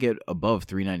we got to get above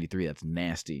 393. That's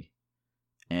nasty.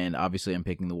 And obviously, I'm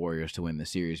picking the Warriors to win the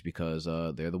series because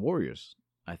they're the Warriors.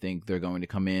 I think they're going to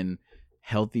come in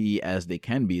healthy as they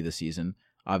can be this season.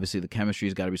 Obviously, the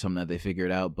chemistry's got to be something that they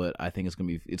figured out, but I think it's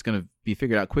gonna be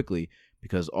figured out quickly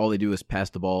because all they do is pass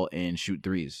the ball and shoot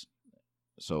threes.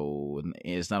 So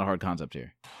it's not a hard concept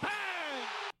here.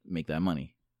 Make that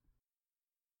money.